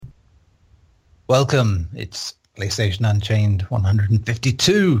Welcome. It's PlayStation Unchained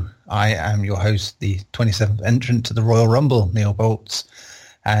 152. I am your host, the 27th entrant to the Royal Rumble, Neil Boltz,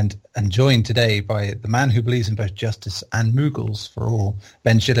 and I'm joined today by the man who believes in both justice and Moogles for all,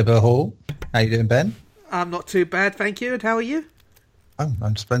 Ben Shitterber Hall. How you doing, Ben? I'm not too bad, thank you. And how are you? Oh,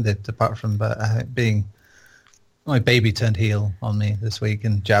 I'm splendid, apart from being... My baby turned heel on me this week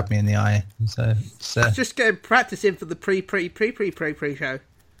and jabbed me in the eye. So it's, just getting practicing for the pre-show.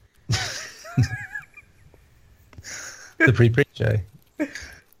 The pre show.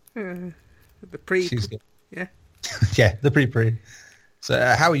 The pre. She's good. Yeah. Yeah, the pre. So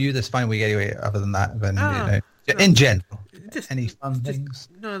how are you this fine week anyway? Other than that, then in general, any fun things?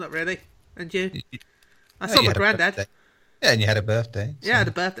 No, not really. And you? I Oh, saw my granddad. Yeah, and you had a birthday. So. Yeah, I had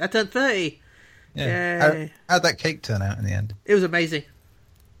a birthday. I turned 30. Yeah. How'd that cake turn out in the end? It was amazing.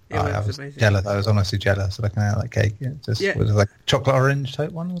 I was amazing. jealous. I was honestly jealous looking at that cake. Was it like chocolate orange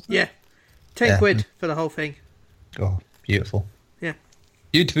type one? Wasn't it? Yeah. 10 quid for the whole thing. Oh, beautiful. Yeah.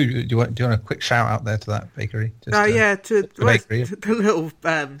 You two, do you want a quick shout out there to that bakery? To the bakery. To the little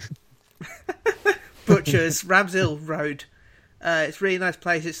butcher's, Ramshill Road. It's a really nice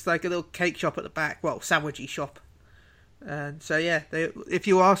place. It's like a little cake shop at the back. Well, sandwichy shop. And so if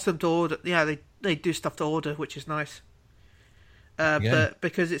you ask them to order, they do stuff to order, which is nice. But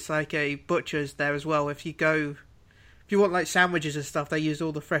because it's like a butcher's there as well, if you want like sandwiches and stuff, they use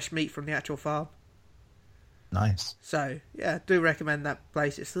all the fresh meat from the actual farm. Nice. So yeah, do recommend that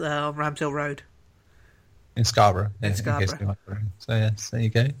place. It's on Ramshill Road in Scarborough. In Scarborough. So yes, there you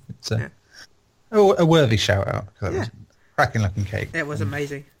go. It's a worthy shout out because it was a cracking looking cake. It was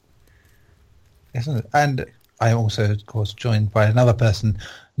amazing. Yes, and I am also, of course, joined by another person,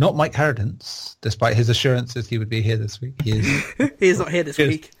 not Mike Harridance, despite his assurances he would be here this week. He is not here this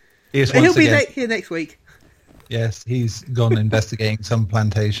week. He'll be here next week. Yes, he's gone investigating some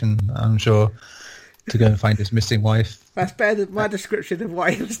plantation, I'm sure, to go and find his missing wife. That's better than my description of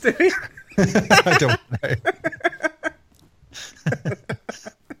what he was doing. I don't know.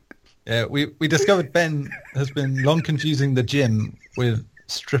 Yeah, we discovered Ben has been long confusing the gym with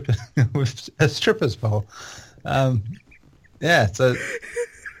a stripper's pole. So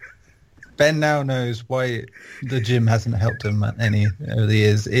Ben now knows why the gym hasn't helped him any over the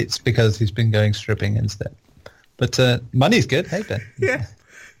years. It's because he's been going stripping instead. But money's good. Hey, Ben. Yeah.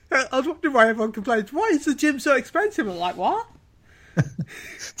 I was wondering why everyone complains. Why is the gym so expensive? I'm like, what?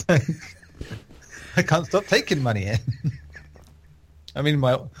 I can't stop taking money in. I mean,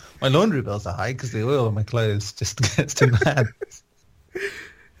 my laundry bills are high because the oil on my clothes just gets too bad.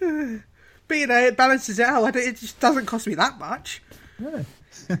 But it balances it out. It just doesn't cost me that much. Yeah.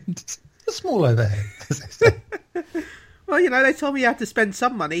 It's a small overhead. Well, they told me you had to spend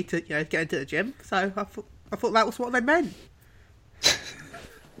some money to get into the gym, so I thought that was what they meant.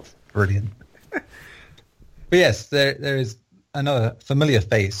 Brilliant. But yes, there is another familiar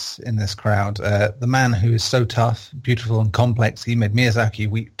face in this crowd. The man who is so tough, beautiful, and complex, he made Miyazaki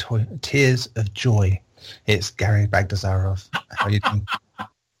weep tears of joy. It's Gary Bagdasarov. How are you doing?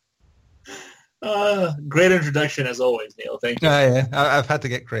 Great introduction as always, Neil. Thank you. Yeah, I've had to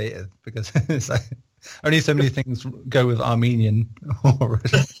get creative because it's like, only so many things go with Armenian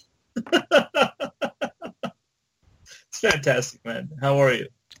already. It's fantastic, man. How are you?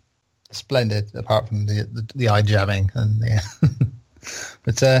 Splendid, apart from the eye jamming and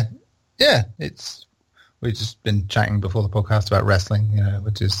but we've just been chatting before the podcast about wrestling,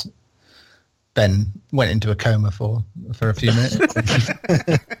 which is Ben went into a coma for a few minutes.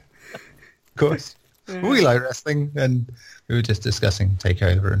 Of course, we like wrestling, and we were just discussing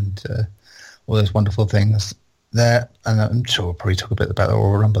Takeover and all those wonderful things there. And I'm sure we'll probably talk a bit about the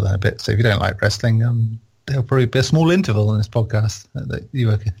Royal Rumble in a bit. So if you don't like wrestling, there'll probably be a small interval in this podcast that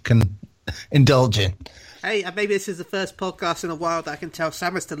you can indulge in. Hey, maybe this is the first podcast in a while that I can tell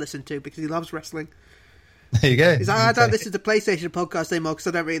Samus to listen to because he loves wrestling. There you go. He's like, I don't listen to PlayStation podcast anymore because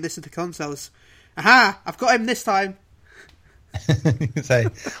I don't really listen to consoles. Aha! I've got him this time. So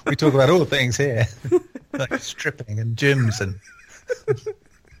we talk about all things here, like stripping and gyms and.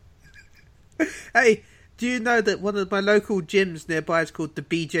 Hey, do you know that one of my local gyms nearby is called the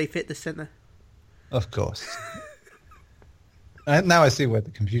BJ Fitness Centre? Of course. Now I see where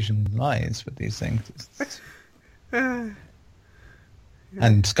the confusion lies with these things. And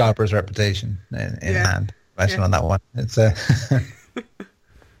Scarborough's reputation in hand. On that one. It's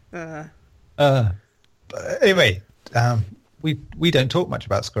but anyway, we don't talk much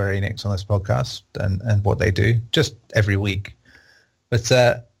about Square Enix on this podcast and what they do, just every week. But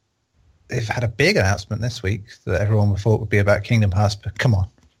they've had a big announcement this week that everyone thought would be about Kingdom Hearts. But come on,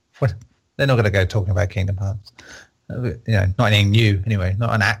 they're not going to go talking about Kingdom Hearts. not anything new anyway,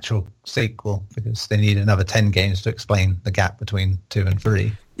 not an actual sequel, because they need another 10 games to explain the gap between 2 and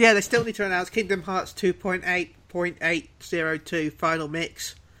 3. Yeah, they still need to announce Kingdom Hearts 2.8.802 Final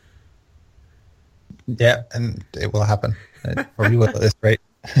Mix. Yeah, and it will happen. It probably will at this rate.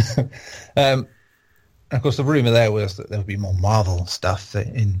 Of course, the rumor there was that there would be more Marvel stuff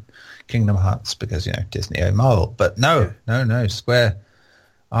in Kingdom Hearts because, Disney owned Marvel. But no. Square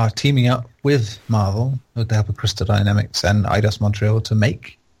are teaming up with Marvel with the help of Crystal Dynamics and Eidos Montreal to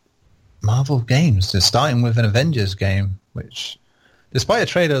make Marvel games. They're starting with an Avengers game, which, despite a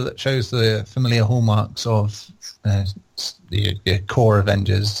trailer that shows the familiar hallmarks of the core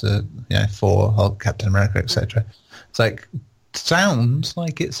Avengers, Thor, Hulk, Captain America, etc., sounds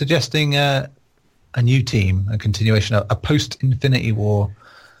like it's suggesting a new team, a continuation, a post-Infinity War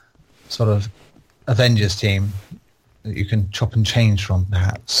sort of Avengers team that you can chop and change from,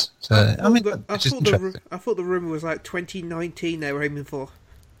 perhaps. So I thought the rumor was like 2019 they were aiming for.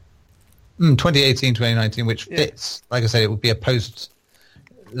 2018, 2019, which fits. Like I say, it would be a post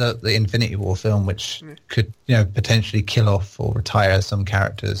the Infinity War film, which could potentially kill off or retire some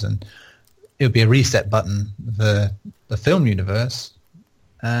characters, and it would be a reset button for the film universe,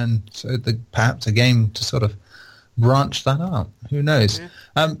 and so perhaps a game to sort of branch that out. Who knows?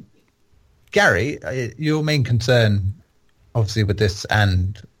 Yeah. Gary, your main concern, obviously, with this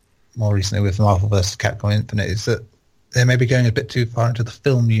and more recently with Marvel vs. Capcom Infinite, is that they may be going a bit too far into the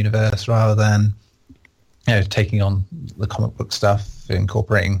film universe rather than taking on the comic book stuff,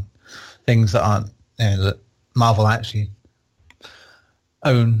 incorporating things that aren't that Marvel actually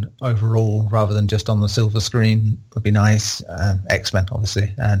own overall rather than just on the silver screen would be nice. X-Men,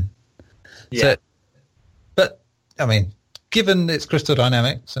 obviously. But, I mean, given it's Crystal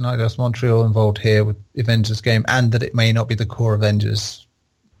Dynamics and Eidos Montreal involved here with the Avengers game, and that it may not be the core Avengers,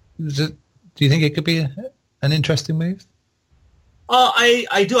 do you think it could be an interesting move?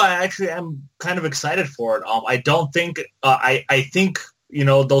 I do. I actually am kind of excited for it. I don't think I think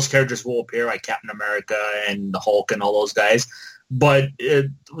those characters will appear, like Captain America and the Hulk and all those guys. But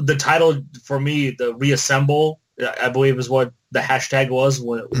the title for me, the Reassemble, I believe is what the hashtag was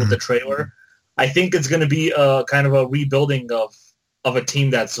with the trailer. I think it's going to be a kind of a rebuilding of a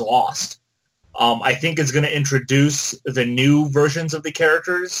team that's lost. I think it's going to introduce the new versions of the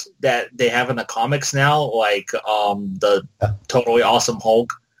characters that they have in the comics now, like the totally awesome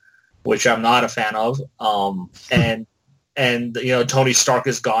Hulk, which I'm not a fan of. And Tony Stark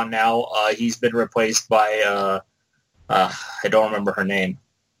is gone now. He's been replaced by I don't remember her name.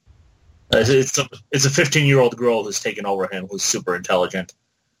 It's a 15-year-old girl who's taken over him, who's super intelligent.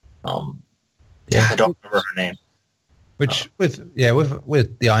 I don't remember her name. Which with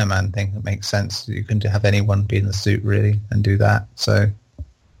the Iron Man thing, it makes sense. You can have anyone be in the suit really and do that. So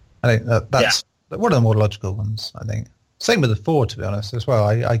I think that's one of the more logical ones. I think same with the Thor, to be honest, as well.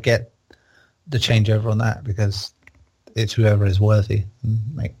 I get the changeover on that because it's whoever is worthy, and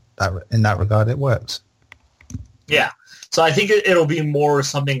make that in that regard it works. Yeah. So I think it'll be more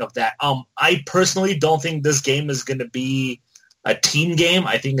something of that. I personally don't think this game is going to be a team game.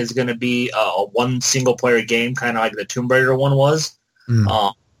 I think it's going to be a one single-player game, kind of like the Tomb Raider one was.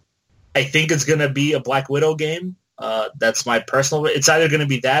 I think it's going to be a Black Widow game. That's my personal... It's either going to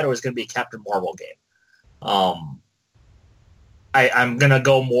be that or it's going to be a Captain Marvel game. I'm going to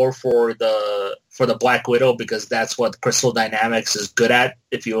go more for the Black Widow because that's what Crystal Dynamics is good at.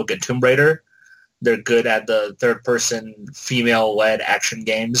 If you look at Tomb Raider, they're good at the third-person, female-led action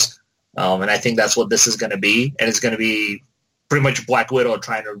games. And I think that's what this is going to be. And it's going to be pretty much Black Widow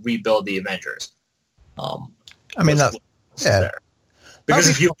trying to rebuild the Avengers. There. Because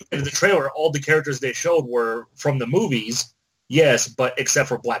if you look at the trailer, all the characters they showed were from the movies, yes, but except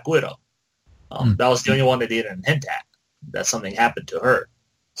for Black Widow. That was the only one that they didn't hint at. That something happened to her.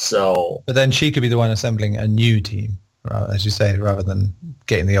 So, but then she could be the one assembling a new team, as you say, rather than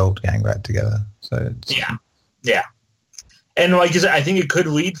getting the old gang back together. So yeah. And like you said, I think it could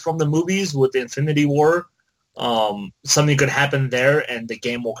lead from the movies with Infinity War. Something could happen there, and the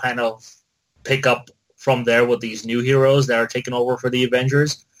game will kind of pick up from there with these new heroes that are taking over for the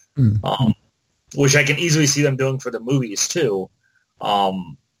Avengers, which I can easily see them doing for the movies too.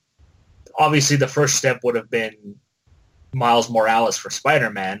 Obviously, the first step would have been Miles Morales for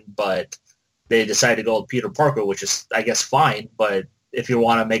Spider-Man, but they decided to go with Peter Parker, which is, I guess, fine. But if you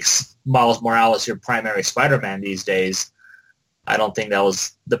want to make Miles Morales your primary Spider-Man these days, I don't think that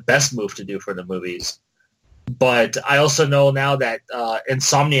was the best move to do for the movies. But I also know now that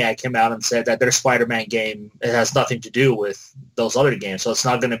Insomniac came out and said that their Spider-Man game, it has nothing to do with those other games, so it's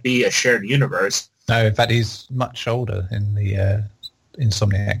not going to be a shared universe. No, in fact, he's much older in the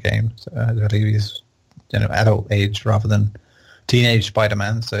Insomniac game. So I believe he's adult age rather than teenage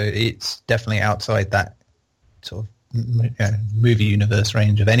Spider-Man. So it's definitely outside that sort of movie universe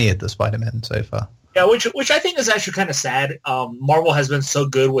range of any of the Spider-Men so far. Yeah, which I think is actually kind of sad. Marvel has been so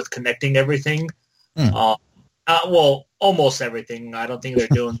good with connecting everything. Well, almost everything. I don't think they're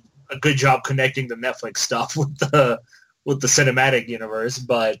doing a good job connecting the Netflix stuff with the cinematic universe,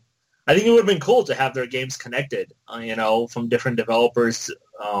 but I think it would have been cool to have their games connected, from different developers,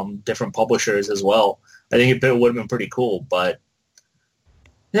 different publishers as well. I think it would have been pretty cool, but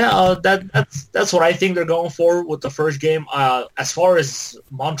yeah, that's what I think they're going for with the first game. As far as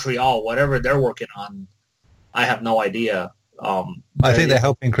Montreal, whatever they're working on, I have no idea. I think they're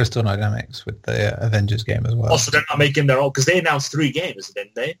helping Crystal Dynamics with the Avengers game as well. Also, they're not making their own, because they announced 3 games,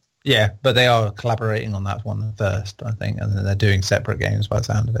 didn't they? Yeah, but they are collaborating on that one first, I think, and then they're doing separate games by the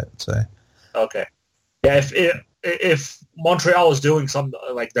sound of it. So, okay, yeah. If Montreal is doing some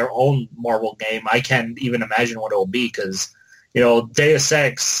like their own Marvel game, I can't even imagine what it will be, because Deus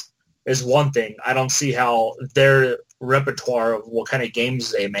Ex is one thing. I don't see how their repertoire of what kind of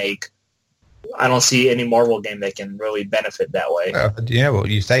games they make. I don't see any Marvel game that can really benefit that way. Well,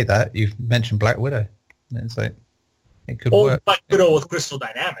 you say that, you've mentioned Black Widow. It's like it could work. Black Widow with Crystal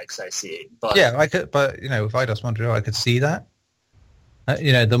Dynamics, I see. But yeah, I could. But with Eidos Montreal, I could see that.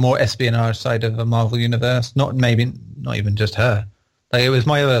 The more espionage side of the Marvel universe, not even just her. Like, it was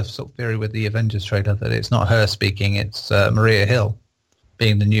my other sort of theory with the Avengers trailer that it's not her speaking; it's Maria Hill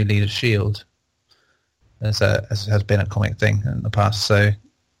being the new lead of S.H.I.E.L.D. as has been a comic thing in the past. So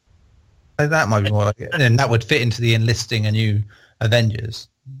that might be more like it, and that would fit into the enlisting a new Avengers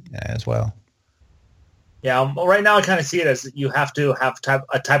as well. Yeah, right now I kind of see it as you have to have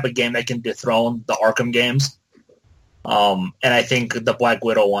a type of game that can dethrone the Arkham games. And I think the Black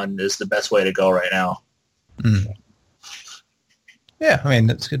Widow one is the best way to go right now. Mm. Yeah, I mean,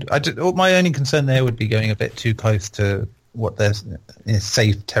 that's good. My only concern there would be going a bit too close to what there's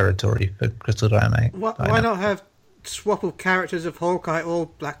safe territory for Crystal Dynamics. Why not have swap of characters of Hawkeye or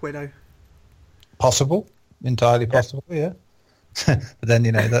Black Widow? Possible. Entirely possible, yeah. But then,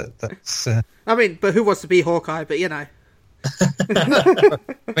 that's... I mean, but who wants to be Hawkeye? But, I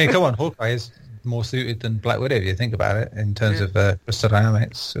mean, come on, Hawkeye is more suited than Black Widow if you think about it, in terms of Crystal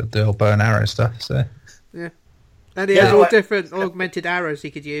Dynamics, the old bow and arrow stuff, so... Yeah. And he has all different augmented arrows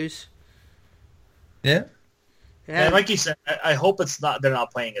he could use. Yeah. Yeah, like you said, I hope they're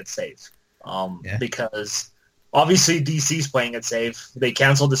not playing it safe. Because... obviously, DC's playing it safe. They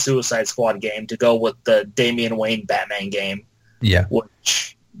canceled the Suicide Squad game to go with the Damian Wayne Batman game. Yeah,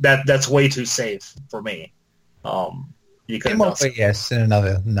 which that's way too safe for me. You could yes, in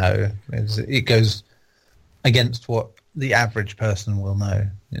another no. It goes against what the average person will know.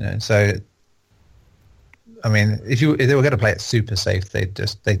 So I mean, if they were going to play it super safe, they'd do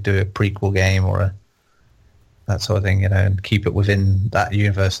a prequel game or that sort of thing, and keep it within that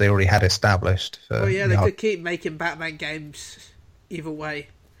universe they already had established. They could keep making Batman games either way.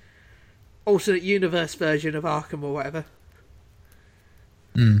 Alternate universe version of Arkham or whatever.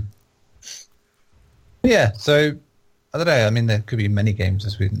 Yeah, so, I don't know, I mean, there could be many games,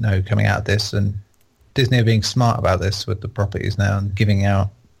 as we know, coming out of this, and Disney are being smart about this with the properties now and giving out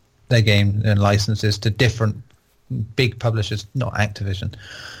their game and licenses to different big publishers, not Activision.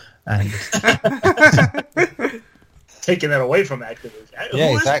 And taking that away from Activision.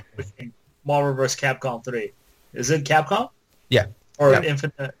 Yeah, exactly. Marvel vs. Capcom 3. Is it Capcom? Yeah. Or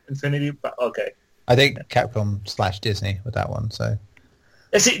Infinity? Okay. I think Capcom/Disney with that one, so...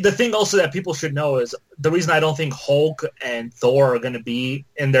 And see, the thing also that people should know is the reason I don't think Hulk and Thor are going to be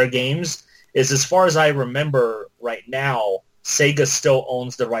in their games is, as far as I remember right now, Sega still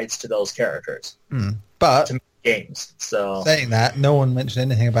owns the rights to those characters. But to make games. So saying that, no one mentioned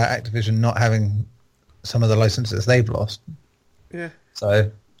anything about Activision not having some of the licenses they've lost. Yeah.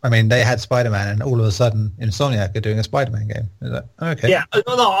 So, I mean, they had Spider-Man, and all of a sudden, Insomniac are doing a Spider-Man game. Is that okay? Yeah.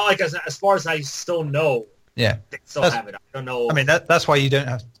 No. Like as far as I still know. Yeah, they still have it. I don't know. I mean, that's why you don't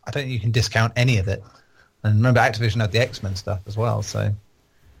have. I don't think you can discount any of it. And remember, Activision had the X-Men stuff as well, so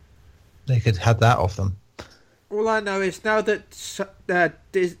they could have that off them. All I know is now that Square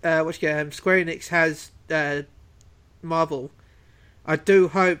Enix has Marvel, I do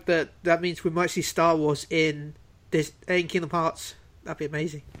hope that means we might see Star Wars in Kingdom Hearts. That'd be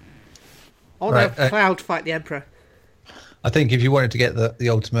amazing. I want to have Cloud fight the Emperor. I think if you wanted to get the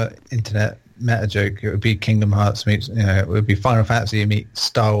ultimate internet meta joke, it would be Kingdom Hearts meets, it would be Final Fantasy meets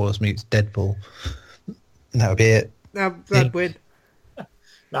Star Wars meets Deadpool. That would be it. That'd win.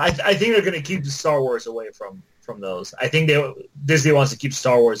 No, I think they're going to keep Star Wars away from those. I think Disney wants to keep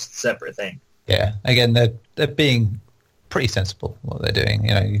Star Wars a separate thing. Yeah, again, they're being pretty sensible what they're doing.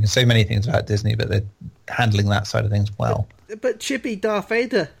 You can say many things about Disney, but they're handling that side of things well. But chippy Darth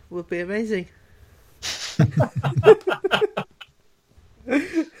Vader would be amazing.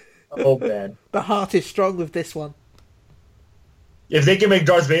 Oh man, the heart is strong with this one. If they can make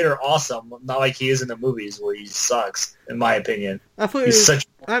Darth Vader awesome, not like he is in the movies where he sucks, in my opinion. I thought he's such.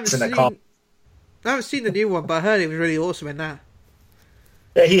 I haven't seen the new one, but I heard it was really awesome in that.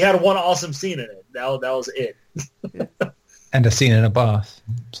 Yeah, he had one awesome scene in it. That was it. Yeah. And a scene in a bath.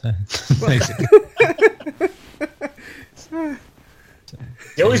 So, basically.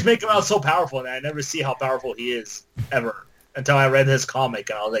 They always make him out so powerful, and I never see how powerful he is, ever. Until I read his comic,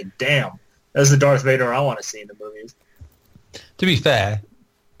 and I was like, damn, that's the Darth Vader I want to see in the movies. To be fair,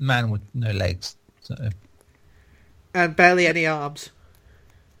 man with no legs. So. And barely any arms.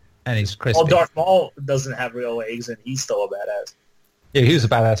 And he's crispy. Well, Darth Maul doesn't have real legs, and he's still a badass. Yeah, he was a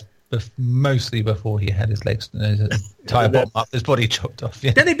badass mostly before he had his legs, entire bottom up, his body chopped off.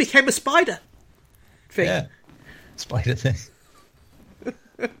 Yeah. Then he became a spider thing. Yeah, spider thing.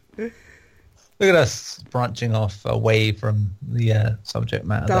 Look at us branching off away from the subject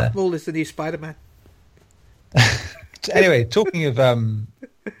matter. Darth Maul is the new Spider-Man. Anyway, talking of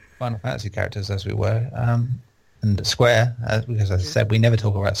Final Fantasy characters, as we were, and Square, because as I said, we never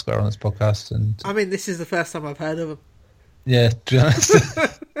talk about Square on this podcast. And I mean, this is the first time I've heard of them. Yeah, to be honest.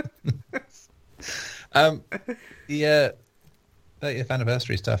 The 30th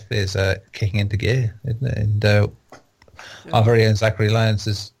anniversary stuff is kicking into gear, isn't it? And our very own Zachary Lyons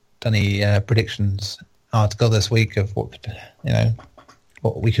has done a predictions article this week of what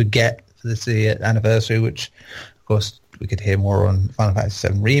we could get for this anniversary, which, of course, we could hear more on Final Fantasy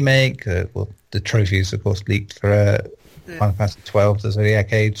VII Remake. The trophies, of course, leaked for Final Fantasy XII, the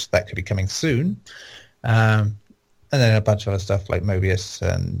Zodiac Age. That could be coming soon. And then a bunch of other stuff like Mobius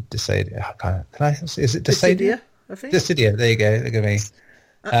and Dissidia. Is it Dissidia? I think. Dissidia, there you go. Look at me.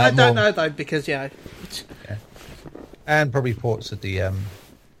 I don't know, though, because, yeah. And probably ports of the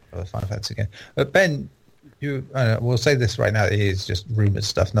Final Fantasy game. But Ben, we'll say this right now, it is just rumoured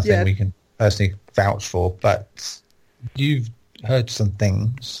stuff, nothing we can personally vouch for, but you've heard some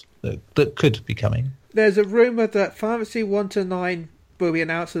things that could be coming. There's a rumour that Final Fantasy 1 to 9 will be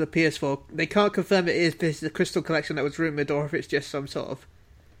announced for the PS4. They can't confirm this is the Crystal Collection that was rumoured, or if it's just some sort of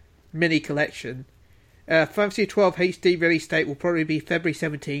mini collection. Final Fantasy 12 HD release date will probably be February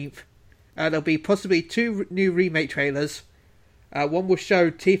 17th. There'll be possibly 2 new remake trailers. One will show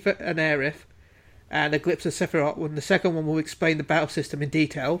Tifa and Aerith, and a glimpse of Sephiroth, and the second one will explain the battle system in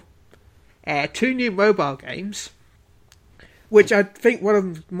detail. 2 new mobile games, which I think one of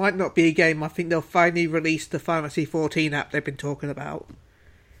them might not be a game. I think they'll finally release the Final Fantasy 14 app they've been talking about.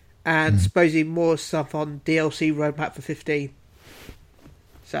 And supposedly more stuff on DLC roadmap for 15.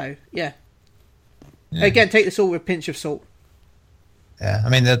 So, yeah. Again, take this all with a pinch of salt. Yeah, I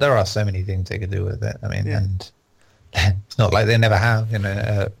mean, there are so many things they could do with it. I mean, and it's not like they never have,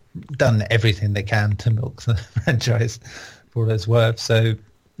 done everything they can to milk the franchise for what it's worth. So,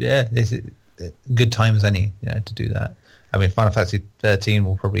 yeah, it's good time as any, to do that. I mean, Final Fantasy 13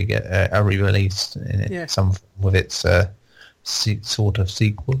 will probably get a re-release in some of its sort of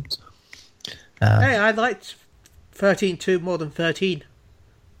sequels. Hey, I liked 13.2 more than 13.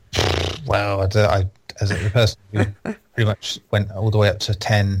 Well, I as a person who pretty much went all the way up to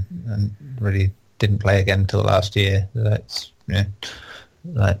 10 and really didn't play again until last year, that's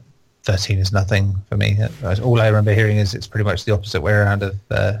like 13 is nothing for me. All I remember hearing is it's pretty much the opposite way around of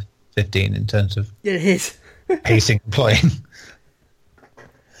 15 in terms of it is. pacing and playing.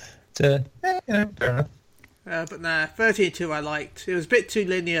 So, fair enough. But nah, 13.2 I liked. It was a bit too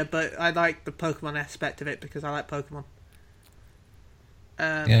linear, but I liked the Pokemon aspect of it because I like Pokemon.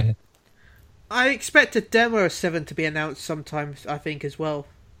 I expect a demo of 7 to be announced sometime, I think, as well.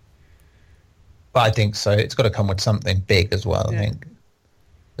 But I think so. It's got to come with something big as well, I think.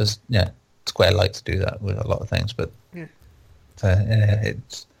 Because, Square likes to do that with a lot of things, but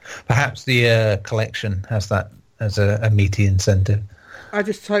it's perhaps the collection has that as a meaty incentive. I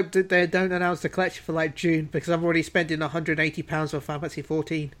just hope that they don't announce the collection for like June, because I'm already spending £180 on Final Fantasy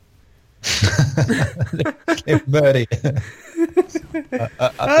 14. Birdie.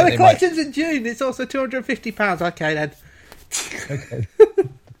 The collection's in June. It's also £250. Okay, then. Okay.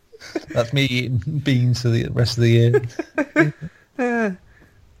 That's me eating beans for the rest of the year.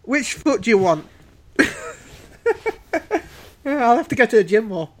 Which foot do you want? I'll have to go to the gym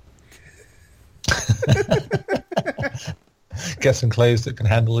more. Get some clothes that can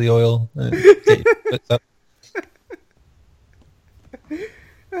handle the oil. Get your foots up.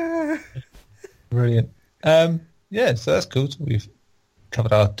 Brilliant. So that's cool. So we've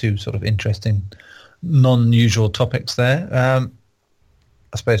covered our 2 sort of interesting, non-usual topics there.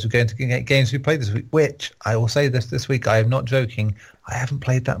 I suppose we're going to get games we played this week, which I will say this week, I am not joking, I haven't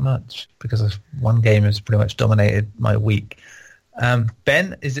played that much because one game has pretty much dominated my week.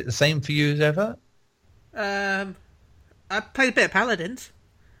 Ben, is it the same for you as ever? I played a bit of Paladins.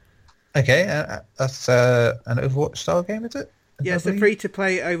 Okay, that's an Overwatch style game, is it? Yeah, it's a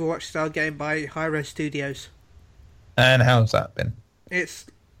free-to-play Overwatch style game by Hi-Rez Studios. And how's that been? It's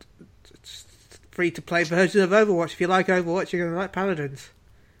free-to-play version of Overwatch. If you like Overwatch, you're going to like Paladins.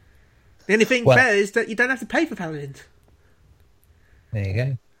 The only thing better is that you don't have to pay for Paladins. There you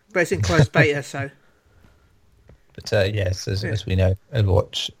go. But it's in closed beta, so... But yes, as we know,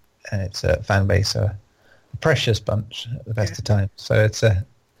 Overwatch and its fan base are a precious bunch at the best of times. So it's the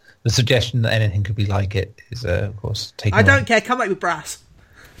suggestion that anything could be like it is, of course, taken I don't care. Come back with brass.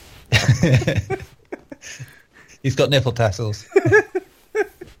 He's got nipple tassels.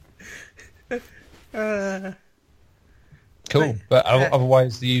 Cool, but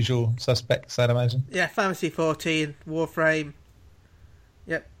otherwise the usual suspects, I'd imagine. Yeah, Fantasy 14, Warframe.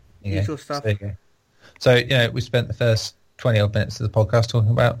 Yep, usual stuff. There you go. So, we spent the first 20-odd minutes of the podcast talking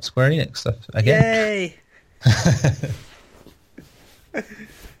about Square Enix stuff again. Yay!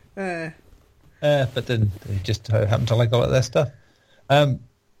 But then they just happened to like a lot of their stuff. Well,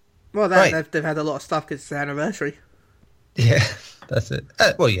 they've had a lot of stuff because it's their anniversary. Yeah, that's it.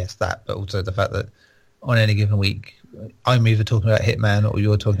 Well, yes, that, but also the fact that on any given week, I'm either talking about Hitman or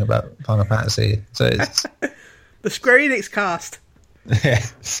you're talking about Final Fantasy. So it's the Square Enix cast. Yeah,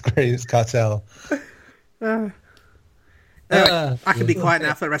 Square Enix cartel. Anyway, I can be quiet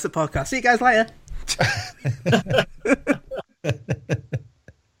now for the rest of the podcast. See you guys later.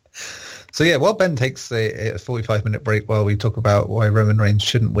 So yeah, while Ben takes a 45-minute break while we talk about why Roman Reigns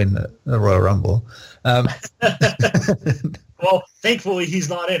shouldn't win the Royal Rumble. Well, thankfully he's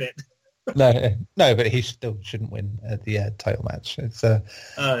not in it. No, but he still shouldn't win the title match. It's yeah.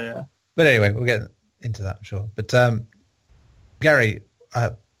 But anyway, we'll get into that, I'm sure. But Gary,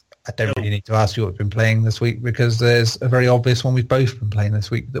 I don't really need to ask you what we've been playing this week because there's a very obvious one we've both been playing this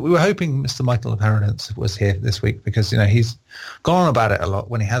week that we were hoping Mr. Michael Apparenance was here this week because, he's gone on about it a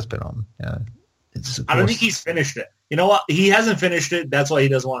lot when he has been on. I don't think he's finished it. You know what? He hasn't finished it. That's why he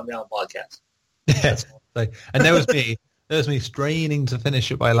doesn't want to be on the podcast. Yes. And there was me. There was me straining to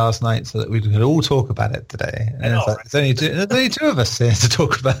finish it by last night so that we could all talk about it today. And there's only two of us here to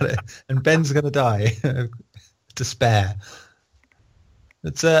talk about it, and Ben's going to die of despair.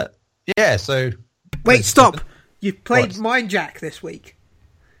 It's yeah. So wait, stop! You played Mindjack this week.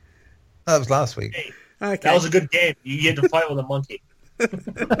 That was last week. Hey, okay, that was a good game. You get to fight with a monkey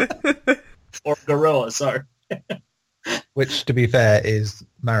or gorilla. Sorry. Which, to be fair, is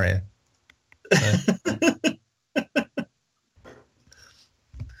Mario. So.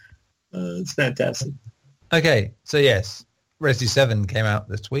 It's fantastic. Okay, so yes, Resi 7 came out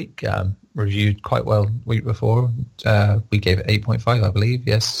this week, reviewed quite well the week before. We gave it 8.5, I believe,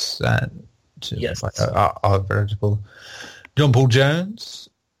 yes. Yes. Our veritable John Paul Jones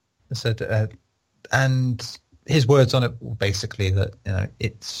said, and his words on it were basically that,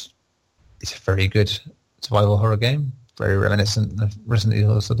 it's a very good survival horror game, very reminiscent of Resident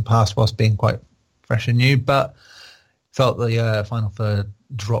Evil of the past whilst being quite fresh and new, but felt the final third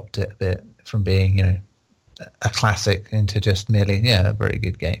dropped it a bit from being, a classic into just merely, a very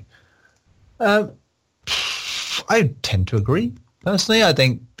good game. I tend to agree. Personally, I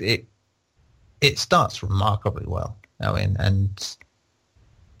think it starts remarkably well. And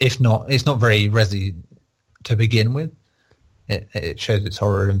if not, it's not very Resi to begin with. It shows its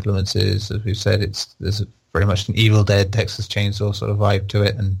horror influences. As we've said, there's very much an Evil Dead, Texas Chainsaw sort of vibe to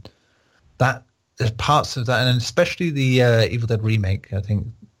it, and that there's parts of that, and especially the Evil Dead remake. I think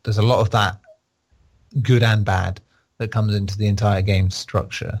there's a lot of that, good and bad, that comes into the entire game's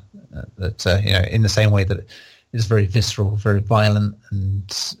structure. That in the same way that it's very visceral, very violent,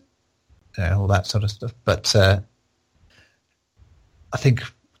 and all that sort of stuff. But I think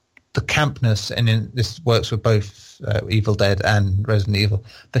the campness, and this works with both Evil Dead and Resident Evil,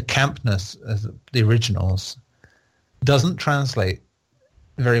 the campness of the originals doesn't translate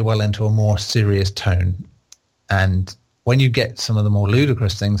very well into a more serious tone. And when you get some of the more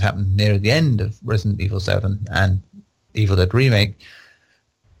ludicrous things happen near the end of Resident Evil 7 and Evil Dead Remake,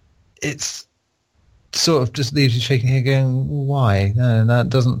 it's sort of just leaves you shaking your head going, why? No, that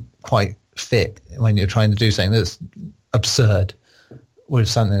doesn't quite fit when you're trying to do something that's absurd with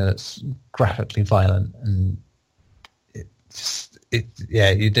something that's graphically violent. And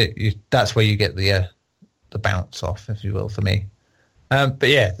that's where you get the bounce off, if you will, for me. But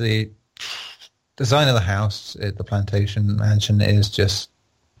yeah, the design of the house, the plantation mansion, is just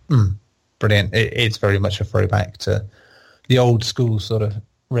brilliant. It's very much a throwback to the old school sort of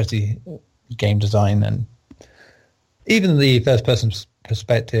Resi game design, and even the first person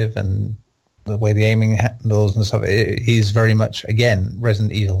perspective and the way the aiming handles and stuff. He's very much, again,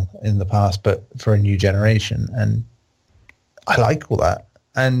 Resident Evil in the past, but for a new generation. And I like all that.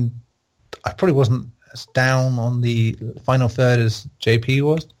 And I probably wasn't as down on the final third as JP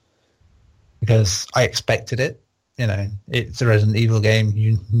was, because I expected it. You know, it's a Resident Evil game.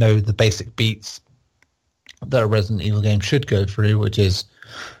 You know the basic beats that a Resident Evil game should go through, which is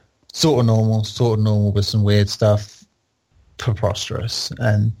sort of normal with some weird stuff, preposterous,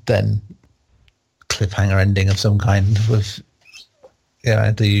 and then cliffhanger ending of some kind with,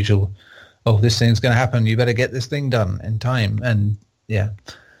 the usual, oh, this thing's going to happen, you better get this thing done in time. And yeah,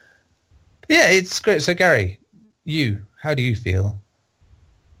 it's great. So Gary, how do you feel?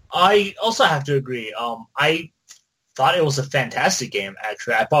 I also have to agree. I thought it was a fantastic game,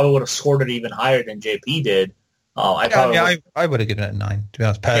 actually. I probably would have scored it even higher than JP did. I would have given it a 9, to be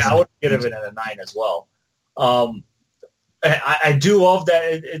honest. Personally. Yeah, I would have given it a 9 as well. I do love that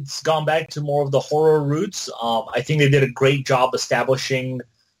it's gone back to more of the horror roots. I think they did a great job establishing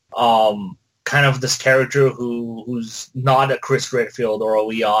kind of this character who's not a Chris Redfield or a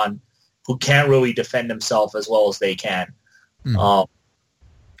Leon, who can't really defend himself as well as they can.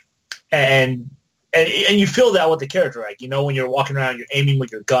 And you feel that with the character, like, when you're walking around, you're aiming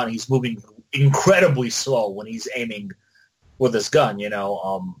with your gun, he's moving incredibly slow when he's aiming with his gun, which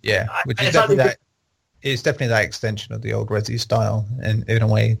is definitely that. It's definitely that extension of the old Resi style, and in a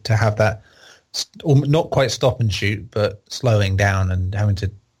way to have that not quite stop and shoot, but slowing down and having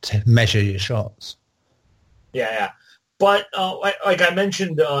to measure your shots. Yeah. But like I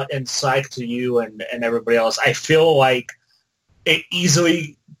mentioned in Psych to you and everybody else, I feel like it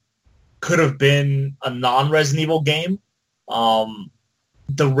easily could have been a non-Resident Evil game.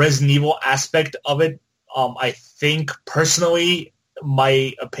 The Resident Evil aspect of it, I think personally,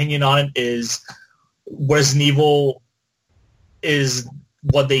 my opinion on it is Resident Evil is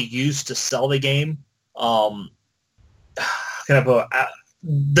what they use to sell the game. The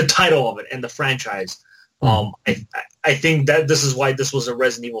title of it and the franchise. I think that this is why this was a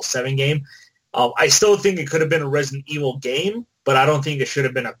Resident Evil 7 game. I still think it could have been a Resident Evil game, but I don't think it should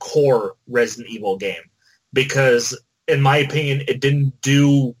have been a core Resident Evil game, because in my opinion, it didn't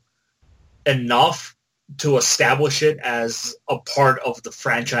do enough to establish it as a part of the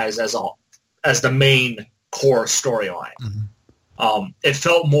franchise as the main core storyline. It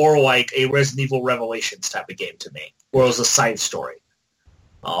felt more like a Resident Evil Revelations type of game to me, where it was a side story.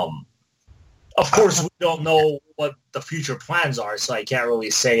 Of course, we don't know what the future plans are, so I can't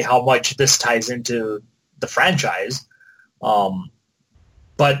really say how much this ties into the franchise.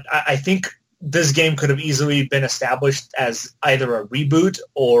 But I think this game could have easily been established as either a reboot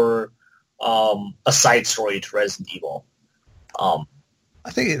or a side story to Resident Evil. I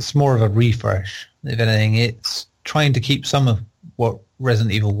think it's more of a refresh. If anything, it's trying to keep some of what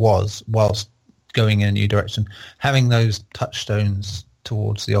Resident Evil was whilst going in a new direction, having those touchstones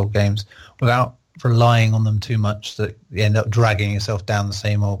towards the old games without relying on them too much that you end up dragging yourself down the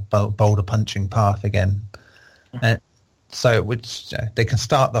same old boulder punching path again. And so they can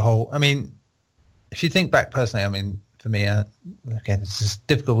start the whole... I mean, if you think back personally, for me, again, it's just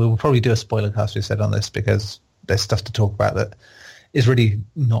difficult. We will probably do a spoiler cast, we said, on this, because there's stuff to talk about that is really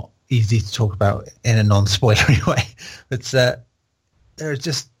not easy to talk about in a non-spoilery way. But there are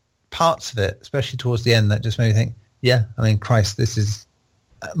just parts of it, especially towards the end, that just made me think, Christ, this is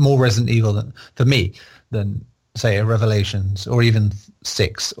more Resident Evil for me than, say, a Revelations or even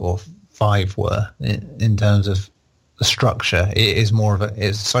 6 or 5 were in terms of the structure. It is more of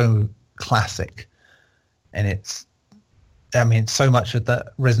it's so classic, and it's so much of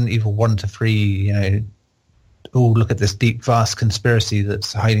that Resident Evil 1 to 3, look at this deep, vast conspiracy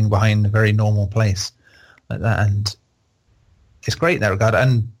that's hiding behind a very normal place like that. And it's great in that regard.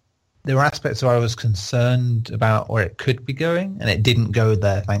 And there were aspects where I was concerned about where it could be going, and it didn't go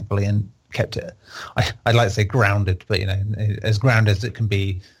there, thankfully, and kept it, I'd like to say grounded, but, as grounded as it can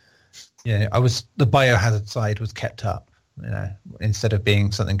be. The Biohazard side was kept up, instead of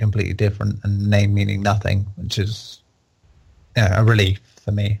being something completely different and name meaning nothing, which is a relief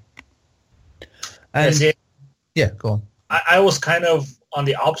for me. And go on. I was kind of on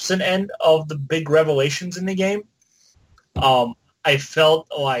the opposite end of the big revelations in the game. I felt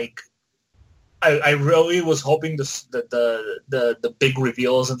like I really was hoping the big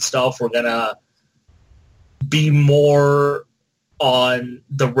reveals and stuff were gonna be more on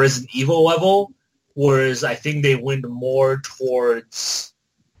the Resident Evil level, whereas I think they went more towards,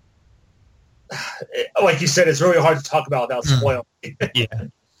 like you said, it's really hard to talk about without spoiling.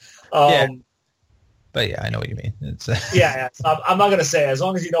 But yeah, I know what you mean. It's yeah. So I'm not gonna say as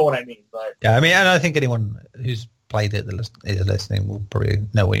long as you know what I mean. But yeah, I mean, and I think anyone who's played it that is listening will probably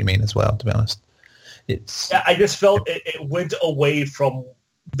know what you mean as well. To be honest, I just felt it went away from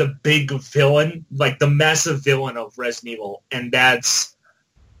the big villain, like the massive villain of Resident Evil, and that's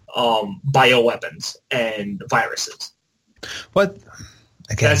bioweapons and viruses. But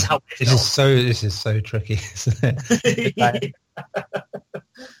again, that's how this is so tricky, isn't it?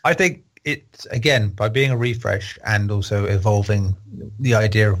 I think it's, again, by being a refresh and also evolving the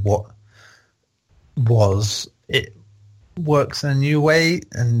idea of what was, it works in a new way,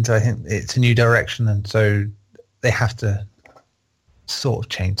 and I think it's a new direction, and so they have to sort of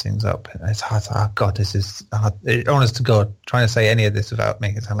change things up. It's hard. Oh God, this is hard. Honest to God, trying to say any of this without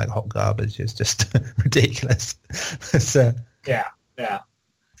making it sound like hot garbage is just ridiculous. So, yeah.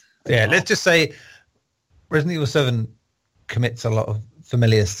 Let's just say Resident Evil 7 commits a lot of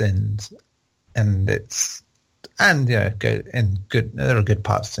familiar sins, and good. There are good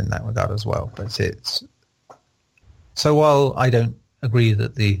parts in that regard as well. But it's so while I don't agree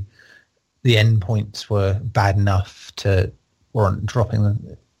that the end points were bad enough to warrant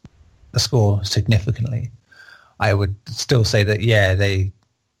dropping the score significantly, I would still say that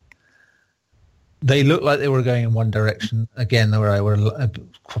they looked like they were going in one direction. Again, where I would have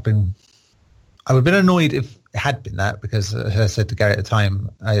been annoyed if it had been that, because as I said to Gary at the time,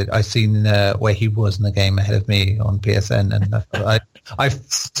 I seen where he was in the game ahead of me on PSN, and I've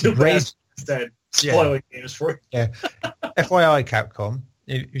raised spoiling games for you. Yeah. FYI, Capcom,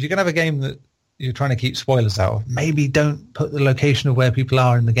 if you're going to have a game that you're trying to keep spoilers out of, maybe don't put the location of where people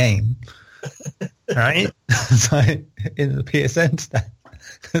are in the game, right? So in the PSN stuff.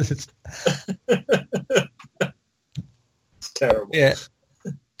 It's terrible. Yeah.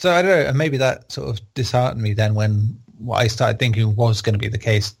 So I don't know, and maybe that sort of disheartened me then when what I started thinking was going to be the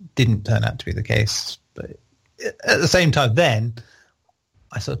case didn't turn out to be the case. But at the same time then,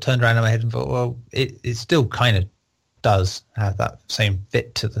 I sort of turned around in my head and thought, well, it still kind of does have that same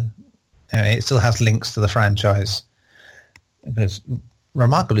fit to the... it still has links to the franchise. Because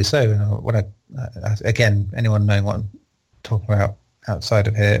remarkably so. When again, anyone knowing what I'm talking about outside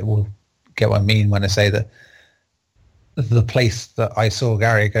of here will get what I mean when I say that the place that I saw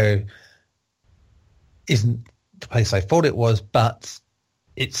Gary go isn't the place I thought it was, but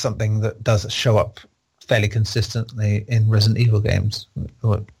it's something that does show up fairly consistently in Resident Evil games.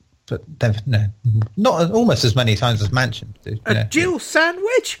 But not almost as many times as Mansion. A Jill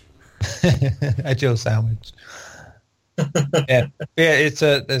sandwich? A Jill sandwich. Yeah. It's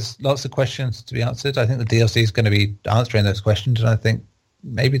there's lots of questions to be answered. I think the DLC is going to be answering those questions, and I think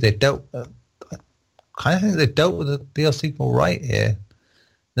maybe they've dealt. I think they've dealt with the DLC all right here.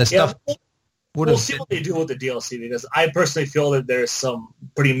 The stuff. We'll see what they do with the DLC, because I personally feel that there's some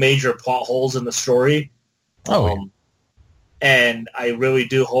pretty major plot holes in the story. And I really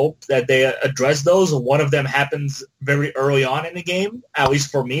do hope that they address those. One of them happens very early on in the game. At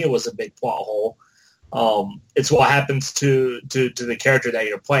least for me, it was a big plot hole. It's what happens to the character that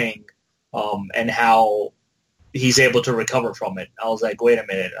you're playing, and how he's able to recover from it. I was like, wait a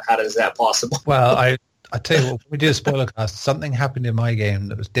minute, how is that possible? Well, I tell you what, when we did a spoiler cast, something happened in my game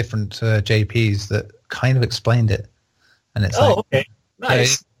that was different to JP's that kind of explained it. And it's okay,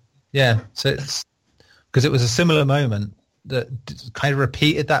 nice. So, yeah, so it's because it was a similar moment that kind of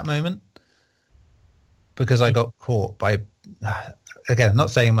repeated that moment, because I got caught by, again, I'm not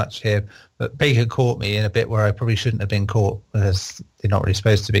saying much here, but Baker caught me in a bit where I probably shouldn't have been caught, because they're not really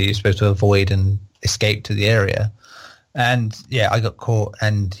supposed to be. You're supposed to avoid and escape to the area. And yeah, I got caught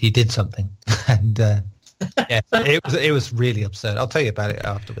and he did something. And yeah, it was really absurd. I'll tell you about it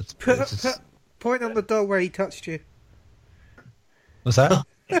afterwards. Point on the door where he touched you. What's that?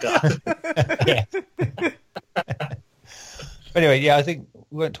 Yeah. Anyway, yeah, I think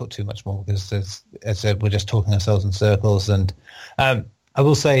we won't talk too much more, because as I said, we're just talking ourselves in circles. And I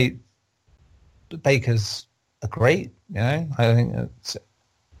will say the Bakers are great. I think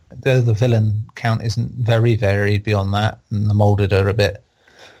the villain count isn't very varied beyond that, and the molded are a bit.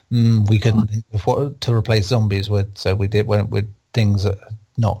 We couldn't think of what to replace zombies with, so we went with things that are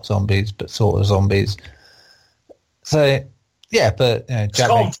not zombies but sort of zombies. So yeah, but Jack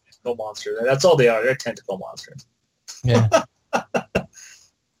tentacle monster. That's all they are. They're tentacle monsters. Yeah.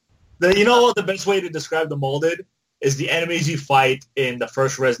 You know what? The best way to describe the molded is the enemies you fight in the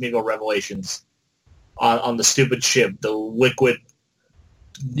first Resident Evil Revelations on the stupid ship, the liquid.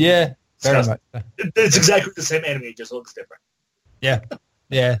 Yeah, very much. It's exactly the same enemy, it just looks different. Yeah,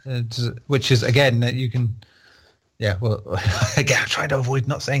 yeah. Which is, again, you can. Yeah, well, again, I'm trying to avoid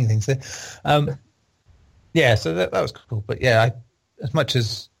not saying things there. Yeah, so that was cool. But yeah, as much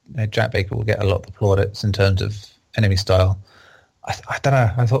as Jack Baker will get a lot of the plaudits in terms of enemy style. I don't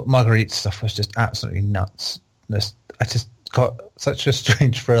know. I thought Marguerite's stuff was just absolutely nuts. I just got such a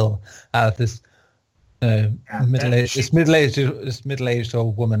strange thrill out of this middle-aged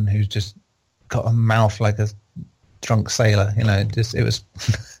old woman who's just got a mouth like a drunk sailor. It was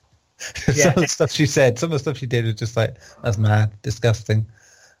some of the stuff she said, some of the stuff she did was just like, that's mad, disgusting,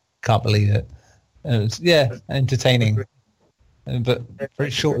 can't believe it. And it was entertaining, but very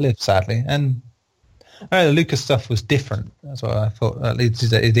short-lived, sadly. And the Lucas stuff was different. That's what I thought. At least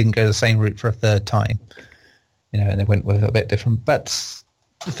it didn't go the same route for a third time. And they went with a bit different, but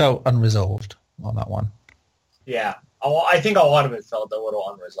it felt unresolved on that one. Yeah, I think a lot of it felt a little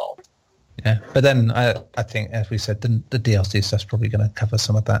unresolved. Yeah, but then I think, as we said, the DLC stuff's probably going to cover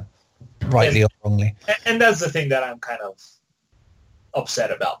some of that, rightly or wrongly. And that's the thing that I'm kind of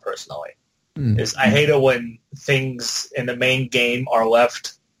upset about personally. Is I hate it when things in the main game are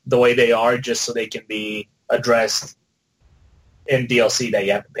left the way they are just so they can be addressed in DLC that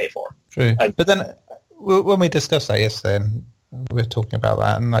you have to pay for. True. But then when we discussed that yesterday, and we were talking about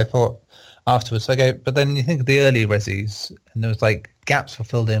that, and I thought afterwards, but then you think of the early Resis, and there was like gaps were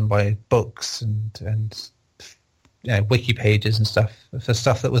filled in by books and wiki pages and stuff for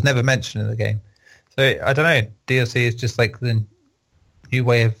stuff that was never mentioned in the game. So I don't know, DLC is just like the new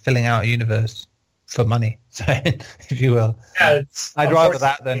way of filling out a universe for money, so if you will. Yeah, I'd rather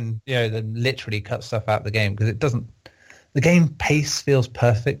that than literally cut stuff out of the game, because it doesn't. The game pace feels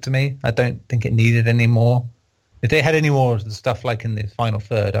perfect to me. I don't think it needed any more. If they had any more of the stuff like in the final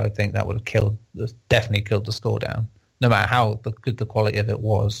third, I would think that would have definitely killed the score down. No matter how good the quality of it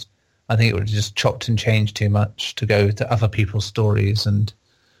was, I think it would have just chopped and changed too much to go to other people's stories. And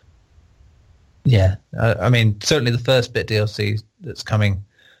I mean, certainly the first bit DLC that's coming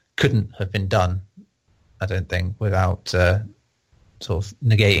couldn't have been done, I don't think, without sort of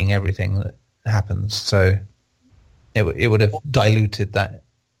negating everything that happens. So it would have diluted that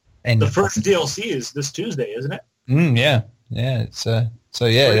end. The first DLC is this Tuesday, isn't it? Yeah. It's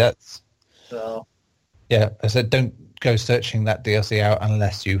that's. So. Yeah, I said don't go searching that DLC out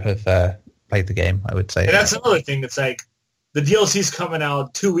unless you have played the game, I would say. And that's another thing. It's like the DLC's coming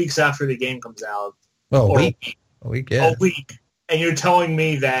out 2 weeks after the game comes out. Well, a week, yeah. A week. And you're telling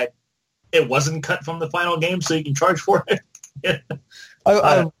me that it wasn't cut from the final game so you can charge for it?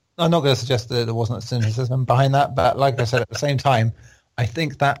 I'm not going to suggest that there wasn't a cynicism behind that, but like I said, at the same time, I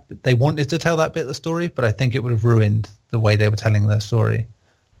think that they wanted to tell that bit of the story, but I think it would have ruined the way they were telling their story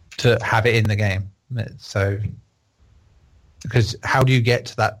to have it in the game. So, because how do you get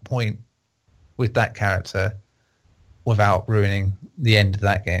to that point with that character without ruining the end of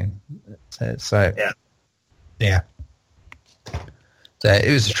that game? So yeah. So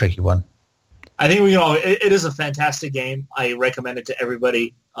it was a tricky one. I think it is a fantastic game. I recommend it to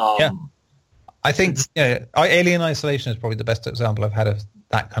everybody. I think Alien Isolation is probably the best example I've had of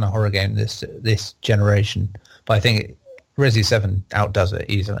that kind of horror game this generation. But I think Resi 7 outdoes it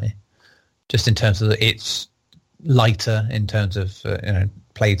easily, just in terms of it's lighter in terms of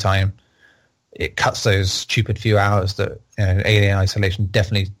playtime. It cuts those stupid few hours that Alien Isolation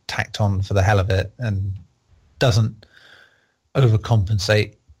definitely tacked on for the hell of it, and doesn't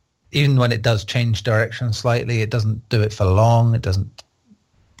overcompensate. Even when it does change direction slightly, it doesn't do it for long. It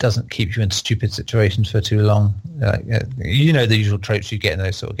doesn't keep you in stupid situations for too long. The usual tropes you get in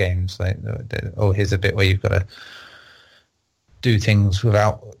those sort of games. Like, here's a bit where you've got to do things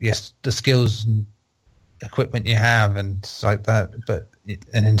without the skills and equipment you have and like that.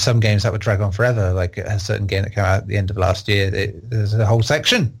 And in some games that would drag on forever. Like a certain game that came out at the end of last year, there's a whole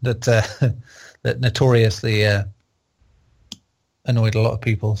section that that notoriously annoyed a lot of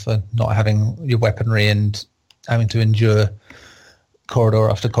people for not having your weaponry and having to endure corridor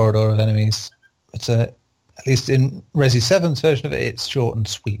after corridor of enemies. But at least in Resi 7's version of it, it's short and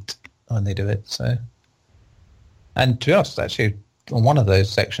sweet when they do it. So, and to be honest, actually, on one of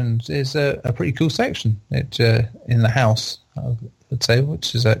those sections is a pretty cool section. It in the house, I would say,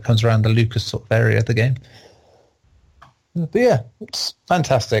 which is comes around the Lucas sort of area of the game. But yeah, it's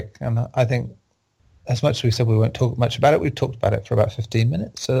fantastic, and I think, as much as we said we won't talk much about it, we've talked about it for about 15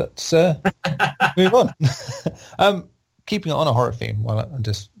 minutes, so let's move on. Keeping it on a horror theme, while I'm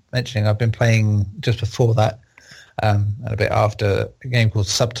just mentioning, I've been playing just before that, and a bit after, a game called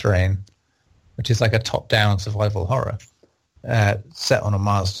Subterrane, which is like a top-down survival horror set on a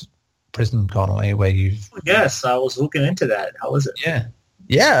Mars prison colony where you've... Yes, I was looking into that. How was it?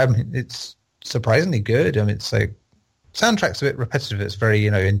 Yeah, I mean, it's surprisingly good. I mean, it's like, soundtrack's a bit repetitive. It's very,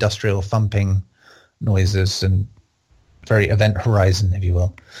 industrial thumping noises and very Event Horizon, if you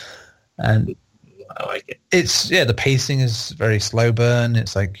will. And I like it. It's the pacing is very slow burn.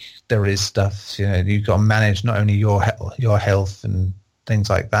 It's like there is stuff, you've got to manage not only your health and things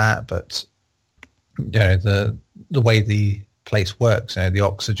like that, but the way the place works, the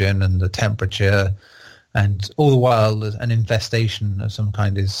oxygen and the temperature, and all the while an infestation of some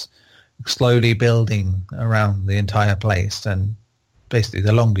kind is slowly building around the entire place. And basically,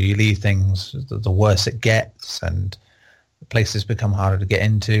 the longer you leave things, the worse it gets, and places become harder to get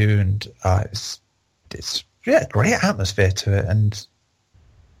into, and it's great atmosphere to it, and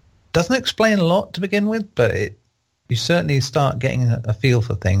doesn't explain a lot to begin with, but you certainly start getting a feel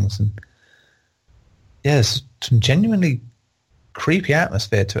for things, and there's some genuinely creepy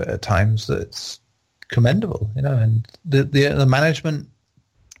atmosphere to it at times that's commendable, and the management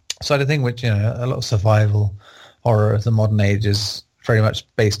side of thing, which a lot of survival horror of the modern age is very much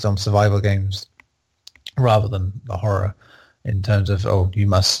based on survival games rather than the horror, in terms of, you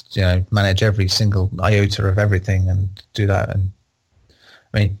must, manage every single iota of everything and do that. And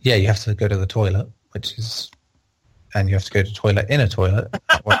I mean, you have to go to the toilet, and you have to go to the toilet in a toilet.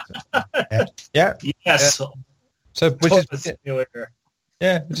 Yeah. Yes. Yeah. So, which is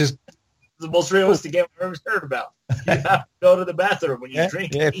the most realistic game I've ever heard about. You have to go to the bathroom when you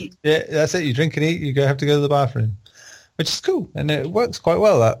drink and eat. Yeah, that's it. You drink and eat, have to go to the bathroom, which is cool. And it works quite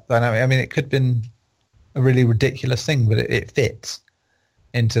well, that dynamic. I mean, it could have been a really ridiculous thing, but it fits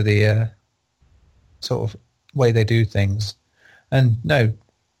into the sort of way they do things. And no,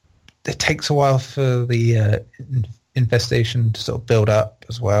 it takes a while for the infestation to sort of build up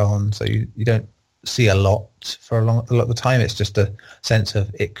as well, and so you don't see a lot for a lot of the time. It's just a sense of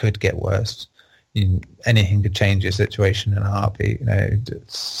it could get worse. Anything could change your situation in a heartbeat.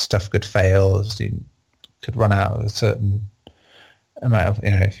 Stuff could fail. You could run out of a certain amount of,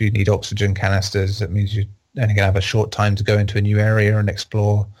 if you need oxygen canisters, it means you're only going to have a short time to go into a new area and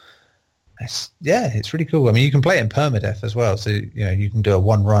explore. It's really cool. I mean, you can play it in permadeath as well, so you can do a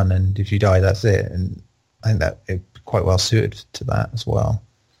one run, and if you die, that's it. And I think that it's quite well suited to that as well.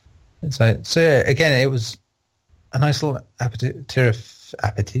 And so again, it was a nice little aperitif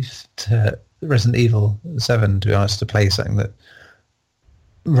to Resident Evil 7, to be honest, to play something that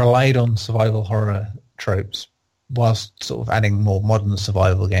relied on survival horror tropes whilst sort of adding more modern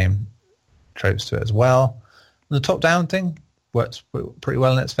survival game tropes to it as well. And the top-down thing works pretty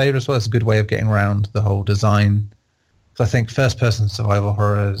well in its favour as well. It's a good way of getting around the whole design. So I think first-person survival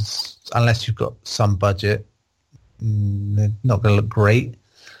horrors, unless you've got some budget, they're not going to look great.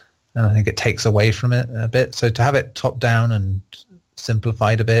 And I think it takes away from it a bit. So to have it top-down and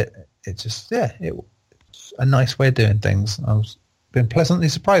simplified a bit, it's just, it's a nice way of doing things. I've been pleasantly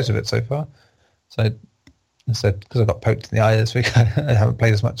surprised with it so far. So I said, because I got poked in the eye this week, I haven't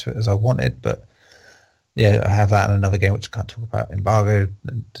played as much of it as I wanted, but I have that and another game which I can't talk about, Embargo,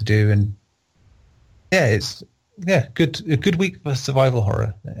 to do. And it's a good week for survival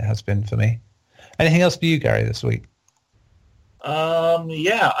horror. It has been for me. Anything else for you, Gary, this week?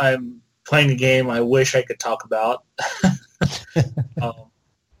 I'm playing a game I wish I could talk about,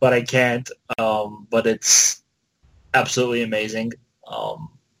 but I can't. But it's absolutely amazing.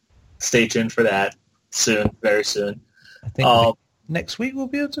 Stay tuned for that soon, very soon. I think next week we'll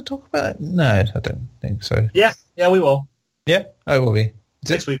be able to talk about it. No, I don't think so. Yeah, we will. Yeah, I will be.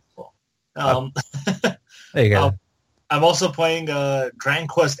 Next week we will. There you go. I'm also playing Dragon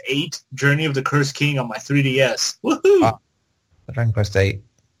Quest VIII: Journey of the Cursed King on my 3DS. Woohoo! Dragon Quest VIII,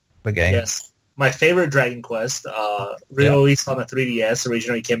 the game. Yes, my favorite Dragon Quest. Released on the 3DS.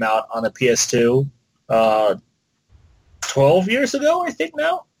 Originally came out on the PS2 12 years ago, I think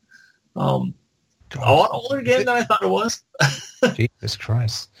now. A lot older game than I thought it was. Jesus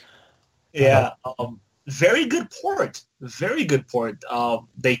Christ. Yeah. Very good port. Very good port.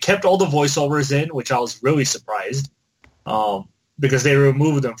 They kept all the voiceovers in, which I was really surprised. Because they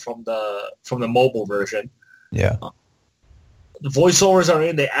removed them from the mobile version. Yeah. The voiceovers are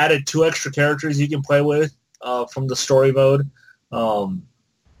in. They added 2 extra characters you can play with from the story mode. Now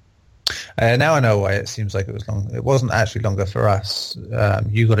I know why it seems like it was long. It wasn't actually longer for us.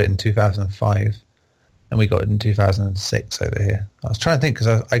 You got it in 2005, and we got it in 2006 over here. I was trying to think,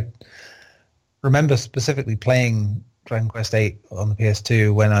 because I remember specifically playing Dragon Quest VIII on the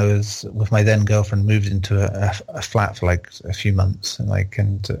PS2 when I was with my then girlfriend, moved into a flat for like a few months, and I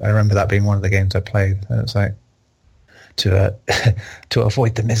remember that being one of the games I played. And it's like to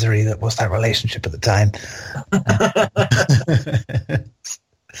avoid the misery that was that relationship at the time.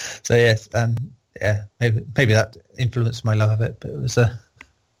 So yes, maybe that influenced my love of it, but it was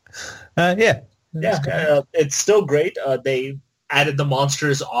it's still great. They added the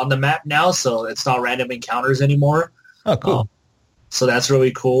monsters on the map now, so it's not random encounters anymore. Oh, cool. So that's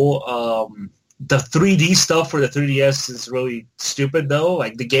really cool. The 3D stuff for the 3DS is really stupid, though.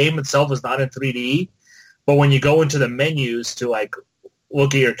 Like, the game itself is not in 3D, but when you go into the menus to, like,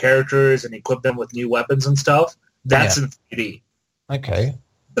 look at your characters and equip them with new weapons and stuff, that's in 3D. Okay.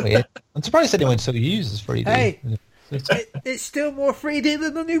 Weird. I'm surprised anyone still uses 3D. Hey, it's still more 3D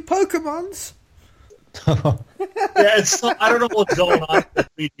than the new Pokemons. Yeah, it's I don't know what's going on with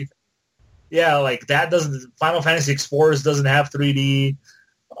the 3D. Yeah, like that doesn't. Final Fantasy Explorers doesn't have 3D.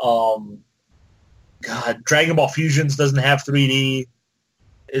 God, Dragon Ball Fusions doesn't have 3D.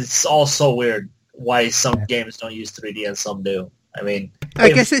 It's all so weird why some games don't use 3D and some do. I mean,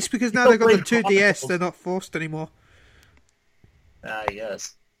 I guess it's because now they've got the 2DS, they're not forced anymore. I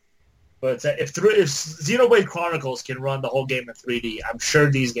guess. But if Xenoblade Chronicles can run the whole game in 3D, I'm sure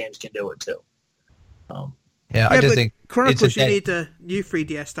these games can do it too. Yeah, I just think Chronicles, you need a new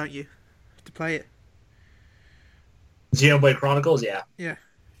 3DS, don't you, to play it? Xenoblade Chronicles, yeah. Yeah.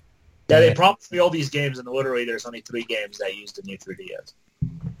 Yeah, they promised me all these games, and literally there's only 3 games that use the new 3DS.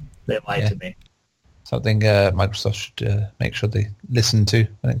 They lied to me. Something Microsoft should make sure they listen to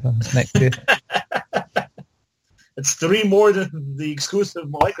when it comes next year. It's 3 more than the exclusive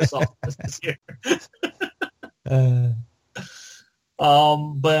Microsoft this year.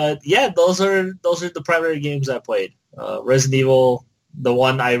 But yeah, those are the primary games I played. Resident Evil, the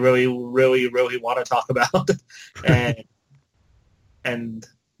one I really, really, really want to talk about, and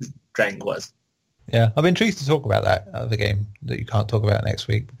Dragon Quest. Yeah, I'm intrigued to talk about that other game that you can't talk about next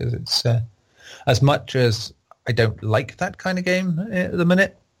week, because it's as much as I don't like that kind of game at the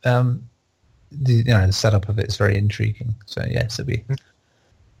minute. The setup of it is very intriguing. So yes,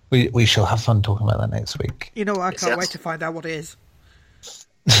 we shall have fun talking about that next week. You know what? I can't wait to find out what it is.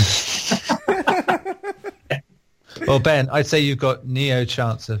 Well, Ben, I'd say you've got neo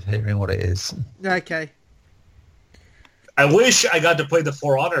chance of hearing what it is. Okay. I wish I got to play the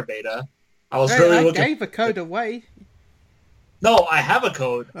For Honor beta. I was I gave a code away. No, I have a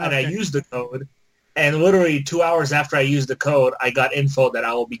code, and I used the code. And literally 2 hours after I used the code, I got info that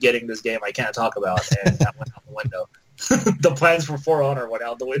I will be getting this game I can't talk about, and that went out the window. The plans for For Honor went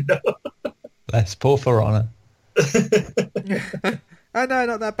out the window. Let's pull For Honor. Oh no,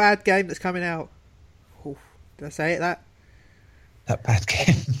 not that bad game that's coming out. Oof, did I say it that? That bad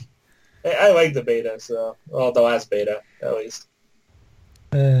game. I like the beta, the last beta, at least.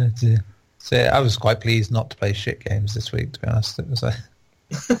 So I was quite pleased not to play shit games this week, to be honest. It was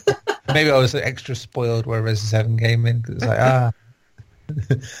maybe I was extra spoiled where Resident 7 came in, because it's like,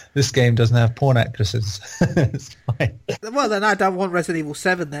 this game doesn't have porn actresses. It's fine. Well, then I don't want Resident Evil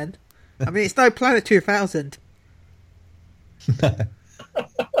 7 then. I mean, it's no Planet 2000.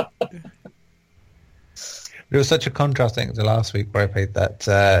 There was such a contrast, I think, to last week where I played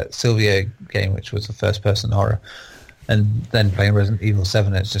that Sylvia game, which was a first-person horror, and then playing Resident Evil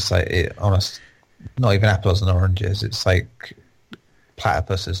 7. It's just like, not even apples and oranges. It's like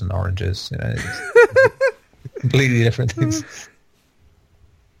platypuses and oranges. It's completely different things.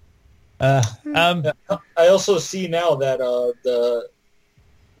 I also see now that the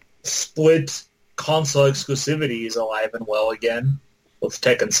split console exclusivity is alive and well again with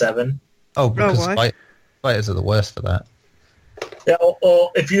Tekken 7. Oh, because fighters are the worst for that. Yeah,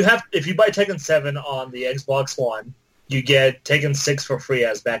 well, if you buy Tekken 7 on the Xbox One, you get Tekken 6 for free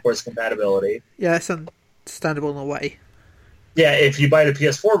as backwards compatibility. Yeah, it's understandable in a way. Yeah, if you buy the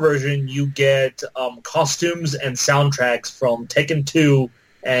PS4 version, you get costumes and soundtracks from Tekken 2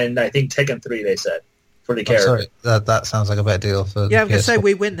 and I think Tekken 3, they said, for the character. Sorry, that sounds like a better deal for Yeah, I'm going to say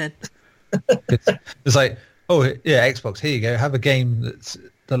we win then. It's like, oh, yeah, Xbox, here you go. Have a game that's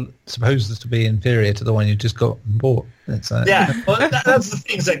supposed to be inferior to the one you just got and bought. Yeah, well, that's the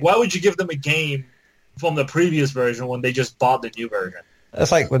thing. It's like, why would you give them a game from the previous version when they just bought the new version?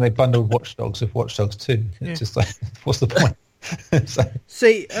 That's like when they bundled Watch Dogs with Watch Dogs 2. It's just like, what's the point?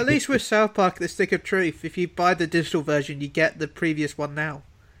 See, at least with South Park, the Stick of Truth, if you buy the digital version, you get the previous one now.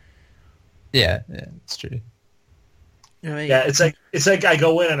 Yeah, it's true. You know what I mean? Yeah, it's like I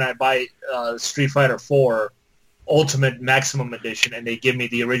go in and I buy Street Fighter 4 Ultimate Maximum Edition, and they give me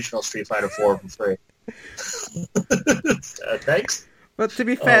the original Street Fighter 4 for free. Thanks. But to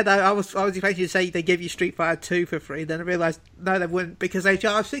be fair, though, I was expecting you to say they give you Street Fighter 2 for free. Then I realised no, they wouldn't, because they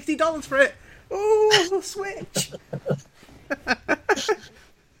charge $60 for it. Oh, Switch.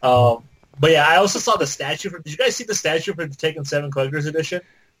 But yeah, I also saw the statue for. Did you guys see the statue for the Tekken 7 Collector's Edition?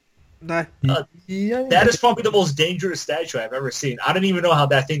 No. That is probably the most dangerous statue I've ever seen. I don't even know how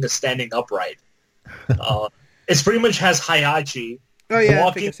that thing is standing upright. It pretty much has Hayachi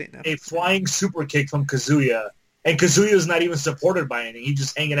blocking a flying super kick from Kazuya, and Kazuya is not even supported by anything. He's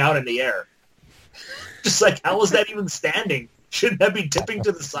just hanging out in the air. Just like, how is that even standing? Shouldn't that be tipping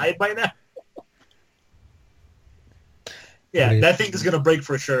to the side by now? Yeah, that thing is going to break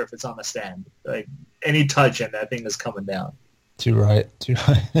for sure if it's on a stand. Like, any touch and that thing is coming down. Too right.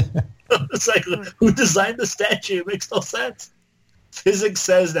 It's like, who designed the statue? It makes no sense. Physics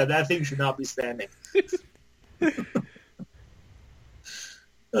says that thing should not be standing.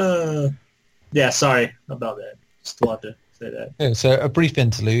 Yeah, sorry about that. Just wanted to say that. Yeah, so a brief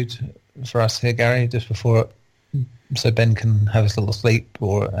interlude for us here, Gary, just before, so Ben can have his little sleep,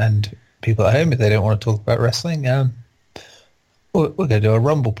 and people at home, if they don't want to talk about wrestling, we're going to do a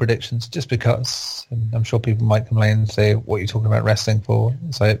Rumble predictions just because, and I'm sure people might complain and say, what are you talking about wrestling for?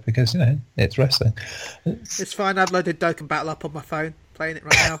 So, because, it's wrestling. It's fine, I've loaded Dokkan Battle up on my phone, playing it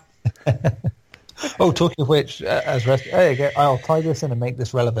right now. Oh, talking of which, there you go. I'll tie this in and make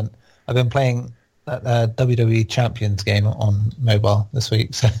this relevant. I've been playing that WWE Champions game on mobile this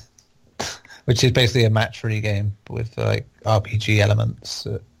week, so, which is basically a match-free game with like RPG elements.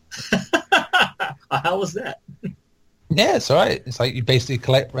 How was that? Yeah, it's all right. It's like you basically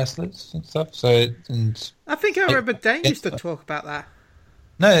collect wrestlers and stuff. So, I think I remember Dane used to talk about that.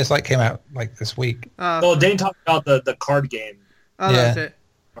 No, it's like came out like this week. Oh, Dane talked about the card game. Oh, yeah. That's it.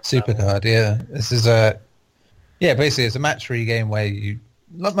 Supercard, yeah. This is basically it's a match-free game where you,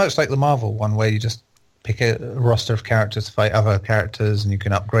 not much like the Marvel one, where you just pick a roster of characters to fight other characters, and you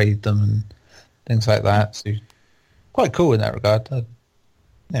can upgrade them and things like that. So, quite cool in that regard.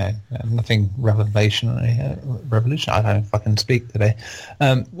 Nothing revolutionary. I don't fucking speak today.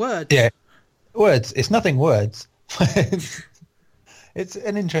 Words. Yeah, words. It's nothing words. It's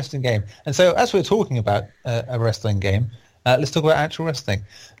an interesting game. And so, as we're talking about a wrestling game, let's talk about actual wrestling.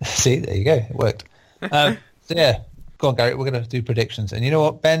 See, there you go. It worked. So yeah, go on, Gary. We're going to do predictions. And you know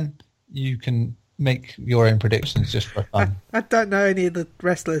what, Ben? You can make your own predictions just for fun. I don't know any of the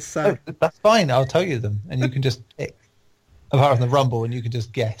wrestlers, so... Oh, that's fine. I'll tell you them. And you can just pick. Apart from the Rumble, and you can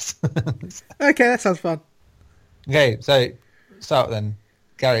just guess. Okay, that sounds fun. Okay, so start then.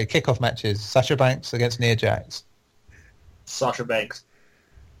 Gary, kickoff matches. Sasha Banks against Nia Jax. Sasha Banks.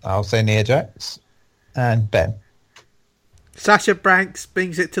 I'll say Nia Jax. And Ben. Sasha Banks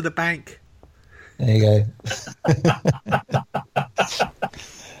brings it to the bank. There you go.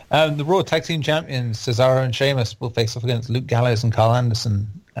 The Raw Tag Team Champions, Cesaro and Sheamus, will face off against Luke Gallows and Carl Anderson.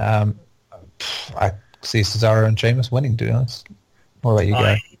 I see Cesaro and Sheamus winning, to be honest. What about you,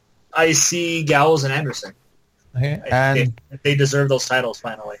 Gary? I see Gallows and Anderson. Okay. And they deserve those titles,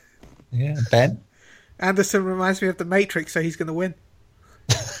 finally. Yeah, Ben? Anderson reminds me of the Matrix, so he's going to win.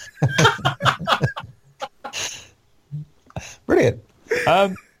 Brilliant.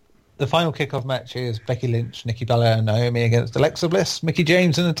 The final kickoff match is Becky Lynch, Nikki Bella, and Naomi against Alexa Bliss, Mickie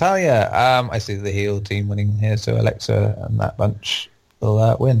James, and Natalya. I see the heel team winning here, so Alexa and that bunch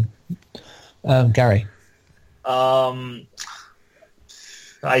will win. Gary? I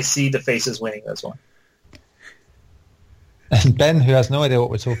see the faces winning this one. And Ben, who has no idea what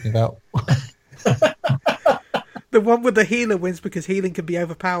we're talking about. The one with the healer wins because healing can be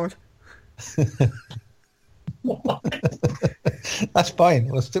overpowered. That's fine.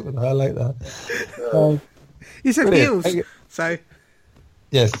 We'll stick with her. I like that. You said brilliant. heels, so...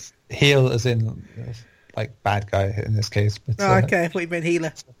 Yes, heel as in like bad guy in this case. But, okay, I thought you meant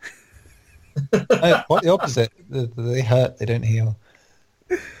healer. What the opposite? They hurt, they don't heal.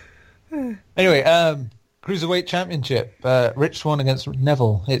 Anyway, Cruiserweight Championship. Rich Swann against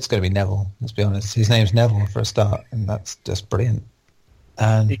Neville. It's going to be Neville, let's be honest. His name's Neville for a start, and that's just brilliant.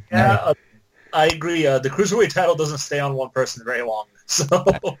 And I agree. The Cruiserweight title doesn't stay on one person very long. So,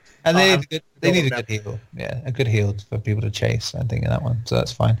 and they need a good heel. Yeah, a good heel for people to chase, I think, in that one. So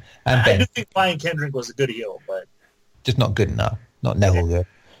that's fine. And I Ben, do think Brian Kendrick was a good heel, but... just not good enough. Not Neville good.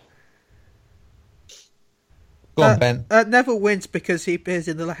 Go on, Ben. Neville wins because he appears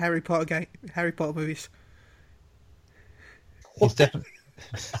in the Harry Potter movies. He's definitely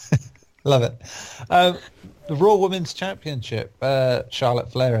love it. The Raw Women's Championship. Charlotte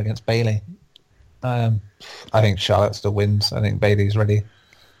Flair against Bayley. I think Charlotte still wins. I think Bayley's ready.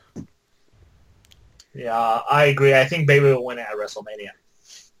 Yeah, I agree. I think Bayley will win it at WrestleMania.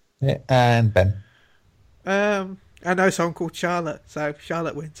 Yeah, and Ben. I know someone called Charlotte, so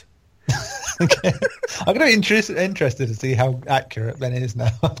Charlotte wins. Okay. I'm going to be interested to see how accurate Ben is now.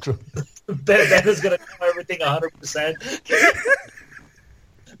 After Ben is going to know everything 100%.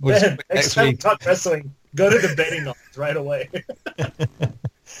 Ben, next time we talk wrestling, go to the betting odds right away.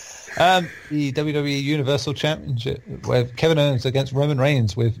 The WWE Universal Championship, where Kevin Owens against Roman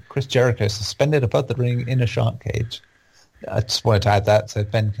Reigns with Chris Jericho suspended above the ring in a shark cage. I just wanted to add that so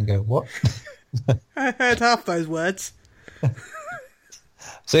Ben can go, what? I heard half those words.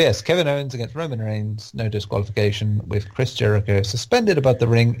 So yes, Kevin Owens against Roman Reigns, no disqualification, with Chris Jericho suspended above the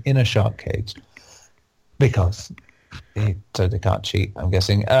ring in a shark cage. Because So they can't cheat, I'm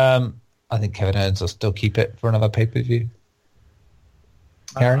guessing. I think Kevin Owens will still keep it for another pay-per-view.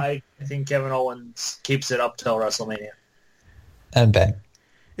 I think Kevin Owens keeps it up till WrestleMania. And Ben.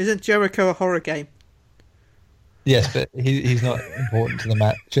 Isn't Jericho a horror game? Yes, but he's not important to the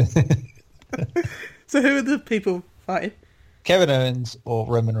match. So who are the people fighting? Kevin Owens or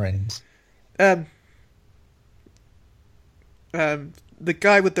Roman Reigns? The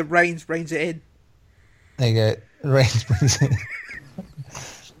guy with the reins it in. There you go. Reigns brings it.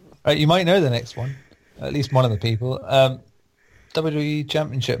 Right, you might know the next one. At least one of the people. WWE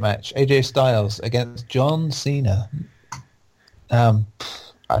Championship match. AJ Styles against John Cena.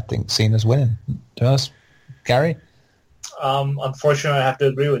 I think Cena's winning. To us, Gary? Unfortunately, I have to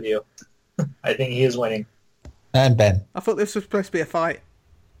agree with you. I think he is winning. And Ben? I thought this was supposed to be a fight.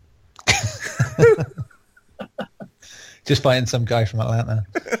 Just fighting some guy from Atlanta.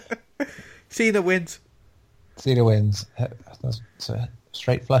 Cena wins. Cena wins. That's a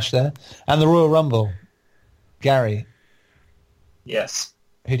straight flush there. And the Royal Rumble. Gary? Yes.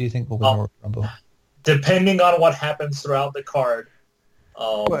 Who do you think will win the Royal Rumble? Depending on what happens throughout the card,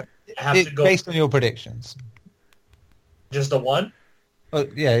 I have to go based on your predictions. Just the one? Well,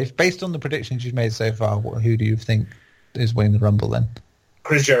 yeah, if based on the predictions you've made so far, who do you think is winning the Rumble then?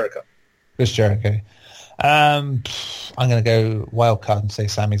 Chris Jericho. Chris Jericho. I'm going to go wild card and say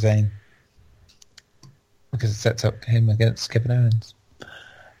Sami Zayn because it sets up him against Kevin Owens.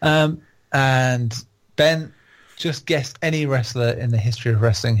 And Ben, just guess any wrestler in the history of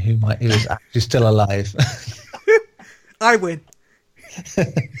wrestling who is actually still alive. I win.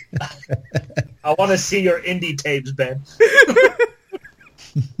 I want to see your indie tapes, Ben.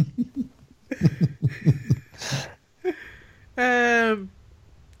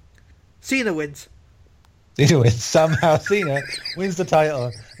 Cena wins. Cena wins. Somehow Cena wins the title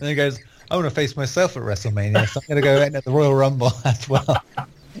and then goes, I want to face myself at WrestleMania, so I'm going to go enter the Royal Rumble as well.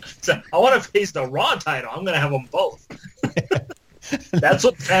 So I want to face the Raw title. I'm going to have them both. That's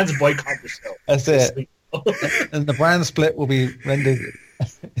what fans boycott the show. That's it. And the brand split will be rendered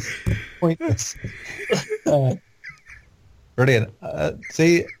pointless. Brilliant.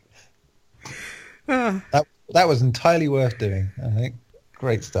 See, that was entirely worth doing, I think.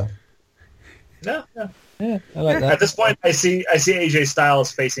 Great stuff. No. Yeah, I like that. At this point, I see AJ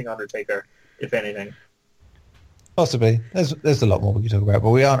Styles facing Undertaker, if anything. Possibly. There's a lot more we could talk about, but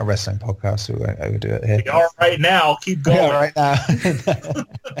we aren't a wrestling podcast, so we won't overdo it here. We are right now. Keep going. We are right now.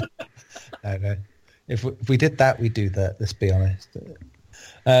 No. If we did that, we'd do that, let's be honest.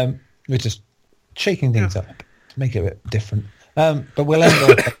 We're just shaking things up to make it a bit different. But we'll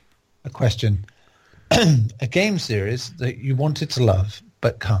end on a question. A game series that you wanted to love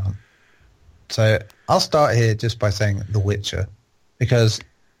but can't. So I'll start here just by saying The Witcher, because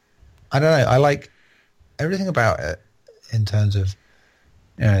I don't know, I like everything about it in terms of,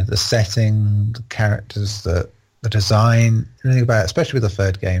 you know, the setting, the characters, the design, everything about it, especially with the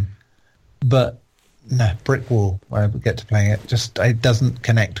third game. But no, brick wall when I get to playing it, it doesn't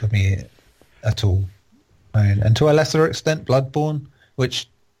connect with me at all. And to a lesser extent, Bloodborne, which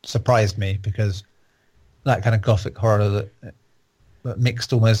surprised me because that kind of gothic horror that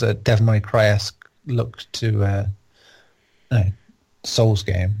mixed almost a Devil May Cry-esque look to Souls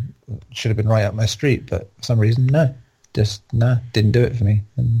game should have been right up my street, but for some reason, didn't do it for me,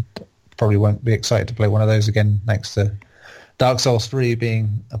 and probably won't be excited to play one of those again next to Dark Souls 3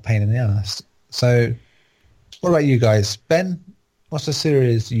 being a pain in the ass. So, what about you guys? Ben, what's a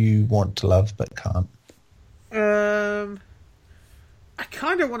series you want to love but can't? I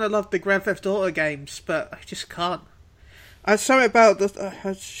kind of want to love the Grand Theft Auto games, but I just can't. Something about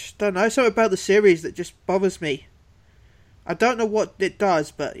I just don't know, something about the series that just bothers me. I don't know what it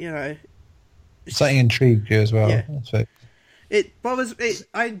does, but, you know... Something intrigued you as well. Yeah. So. It bothers me.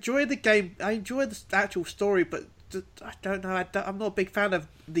 I enjoy the game. I enjoy the actual story, but I don't know. I'm not a big fan of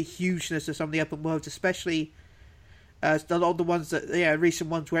the hugeness of some of the open worlds, especially a lot of the ones recent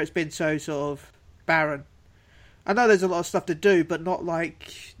ones where it's been so sort of barren. I know there's a lot of stuff to do, but not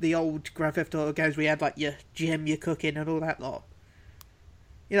like the old Grand Theft Auto games where you had like your gym, your cooking, and all that lot.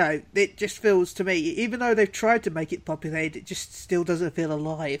 You know, it just feels to me, even though they've tried to make it popular, it just still doesn't feel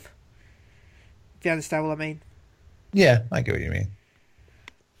alive. If you understand what I mean? Yeah, I get what you mean.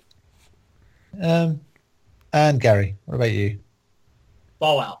 And Gary, what about you?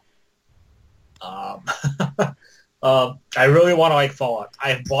 Fallout. I really want to like Fallout.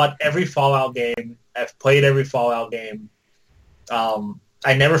 I've bought every Fallout game. I've played every Fallout game.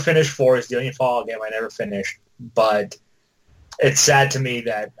 I never finished 4. It's the only Fallout game I never finished. But it's sad to me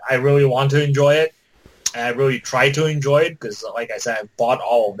that I really want to enjoy it. And I really try to enjoy it because, like I said, I've bought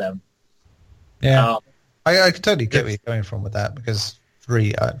all of them. Yeah. I could totally get where you're coming from with that, because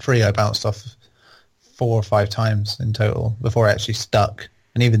three I bounced off 4 or 5 times in total before I actually stuck.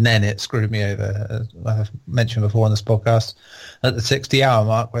 And even then it screwed me over, as I've mentioned before on this podcast, at the 60-hour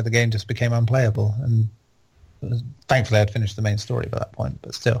mark where the game just became unplayable. And thankfully I'd finished the main story by that point,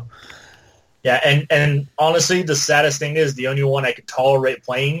 but still. Yeah, and honestly, the saddest thing is the only one I could tolerate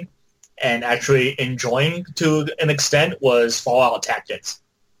playing and actually enjoying to an extent was Fallout Tactics,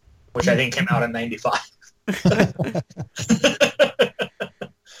 which I think came out in 95.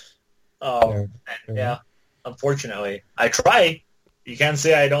 Yeah, unfortunately. I try. You can't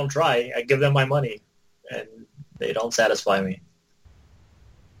say I don't try. I give them my money, and they don't satisfy me.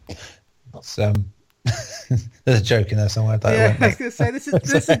 So, there's a joke in there somewhere. Yeah, I was going to say, this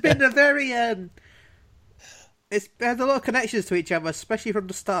has been a very... it's had a lot of connections to each other, especially from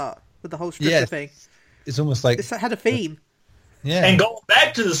the start, with the whole stripper thing. It's almost like... It's had a theme. Yeah. And going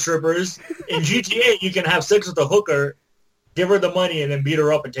back to the strippers, in GTA, you can have sex with a hooker, give her the money, and then beat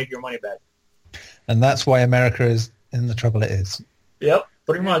her up and take your money back. And that's why America is in the trouble it is. Yep,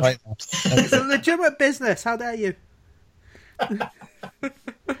 pretty much. Right. It's a legitimate business. How dare you?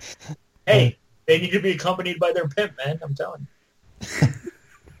 Hey, they need to be accompanied by their pimp, man. I'm telling you.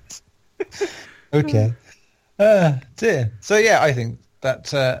 Okay. Dear. So, yeah, I think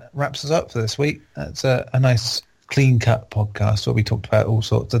that wraps us up for this week. That's a nice clean-cut podcast where we talked about all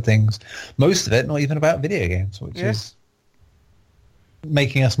sorts of things. Most of it not even about video games, which is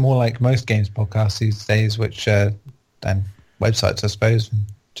making us more like most games podcasts these days, which and websites, I suppose, and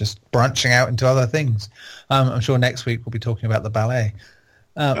just branching out into other things. I'm sure next week we'll be talking about the ballet.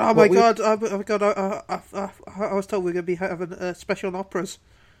 Oh my god! I was told we are going to be having a special on operas.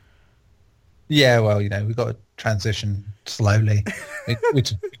 Yeah, well, we've got to transition slowly.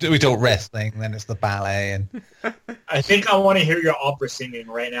 we talk wrestling, then it's the ballet, and I think I want to hear your opera singing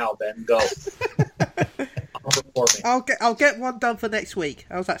right now, Ben. Go. I'll get one done for next week.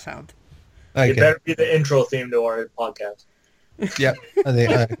 How's that sound? Okay. It better be the intro theme to our podcast. Yep, I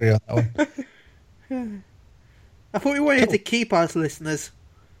agree on that one. I thought we wanted to keep us listeners.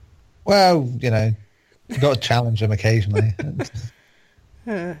 Well, you've got to challenge them occasionally.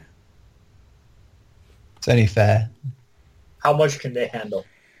 It's only fair. How much can they handle?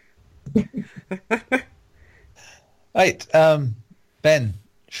 Right, Ben,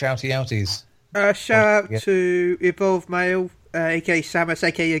 shouty outies. Shout out to Evolved Male, aka Samus,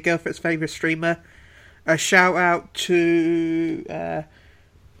 aka your girlfriend's favourite streamer. A shout out to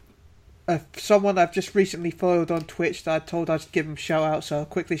someone I've just recently followed on Twitch that I told I'd give him a shout out, so I'll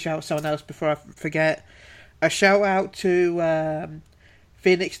quickly shout out someone else before I forget. A shout out to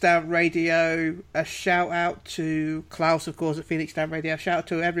Phoenix Down Radio. A shout out to Klaus, of course, at Phoenix Down Radio. A shout out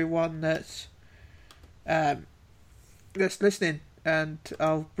to everyone that's listening. And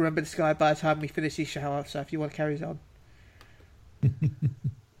I'll remember this guy by the time we finish these shout outs, so if you want to carry it on.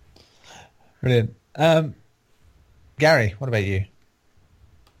 Brilliant. Gary, what about you?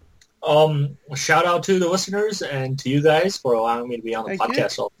 Shout out to the listeners and to you guys for allowing me to be on the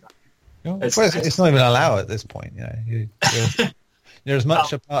podcast all the time. It's not even allowed at this point. You're as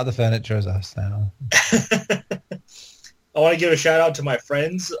much a part of the furniture as us now. I want to give a shout out to my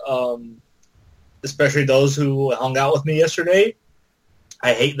friends, especially those who hung out with me yesterday.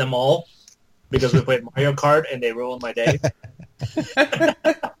 I hate them all because we played Mario Kart and they ruined my day.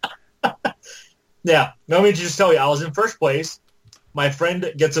 Yeah, let me just tell you, I was in first place. My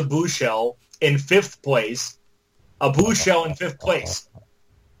friend gets a boo shell in 5th place. A boo shell in 5th place.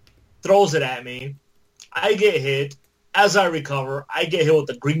 Throws it at me. I get hit. As I recover, I get hit with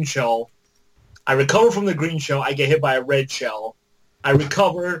the green shell. I recover from the green shell. I get hit by a red shell. I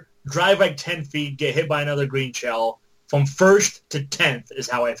recover, drive like 10 feet, get hit by another green shell. From 1st to 10th is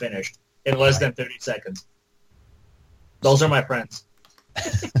how I finished in less than 30 seconds. Those are my friends.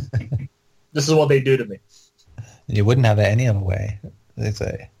 This is what they do to me. You wouldn't have it any other way, they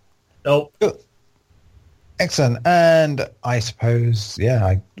say. Nope. Cool. Excellent. And I suppose,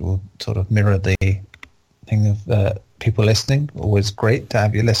 I will sort of mirror the thing of people listening. Always great to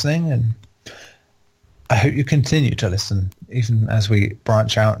have you listening, and I hope you continue to listen, even as we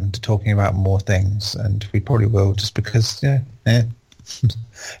branch out into talking about more things, and we probably will, just because,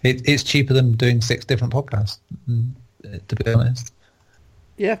 it's cheaper than doing 6 different podcasts, to be honest.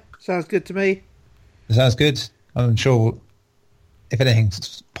 Yeah, sounds good to me. It sounds good. I'm sure if anything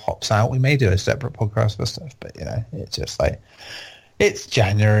pops out, we may do a separate podcast for stuff, but, it's just like, it's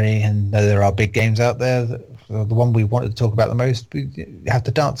January, and there are big games out there. The one we wanted to talk about the most, we have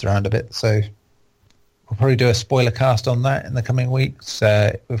to dance around a bit, so we'll probably do a spoiler cast on that in the coming weeks,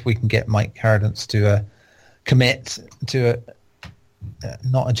 if we can get Mike Harradence to commit to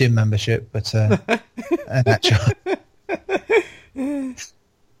not a gym membership, but an actual.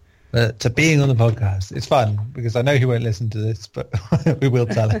 But to being on the podcast, it's fun because I know he won't listen to this, but we will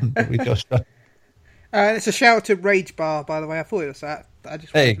tell him that we just. It's a shout out to Rage Bar, by the way. I thought it was that. I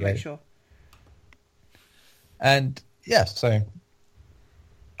just wanted to make sure. And yeah, so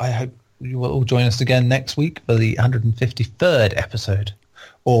I hope you will all join us again next week for the 153rd episode,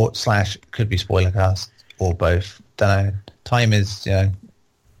 or / could be spoiler cast, or both. Don't know. Time is,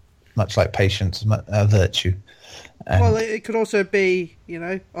 much like patience, a virtue. And well, it could also be,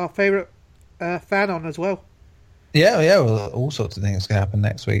 our favourite fan on as well. Yeah. Well, all sorts of things can happen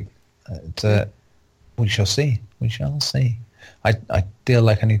next week. We shall see. We shall see. I feel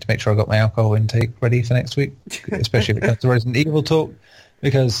like I need to make sure I got my alcohol intake ready for next week, especially if it comes to Resident Evil talk.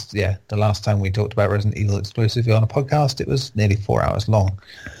 Because, the last time we talked about Resident Evil exclusively on a podcast, it was nearly 4 hours long.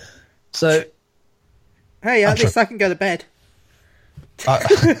 So, hey, at least I can go to bed.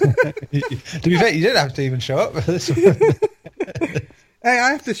 To be fair, you didn't have to even show up for this one. Hey,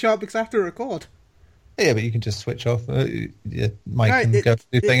 I have to show up because I have to record. Yeah, but you can just switch off your mic and go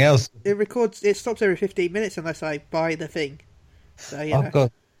do something else. It records. It stops every 15 minutes unless I buy the thing. So Oh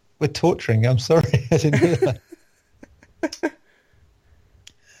God, we're torturing you. I'm sorry, I didn't hear that.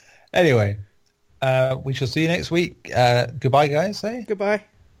 Anyway, we shall see you next week. Goodbye, guys. Goodbye.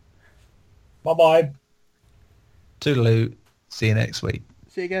 Bye-bye. Toodaloo. See you next week.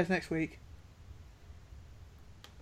 See you guys next week.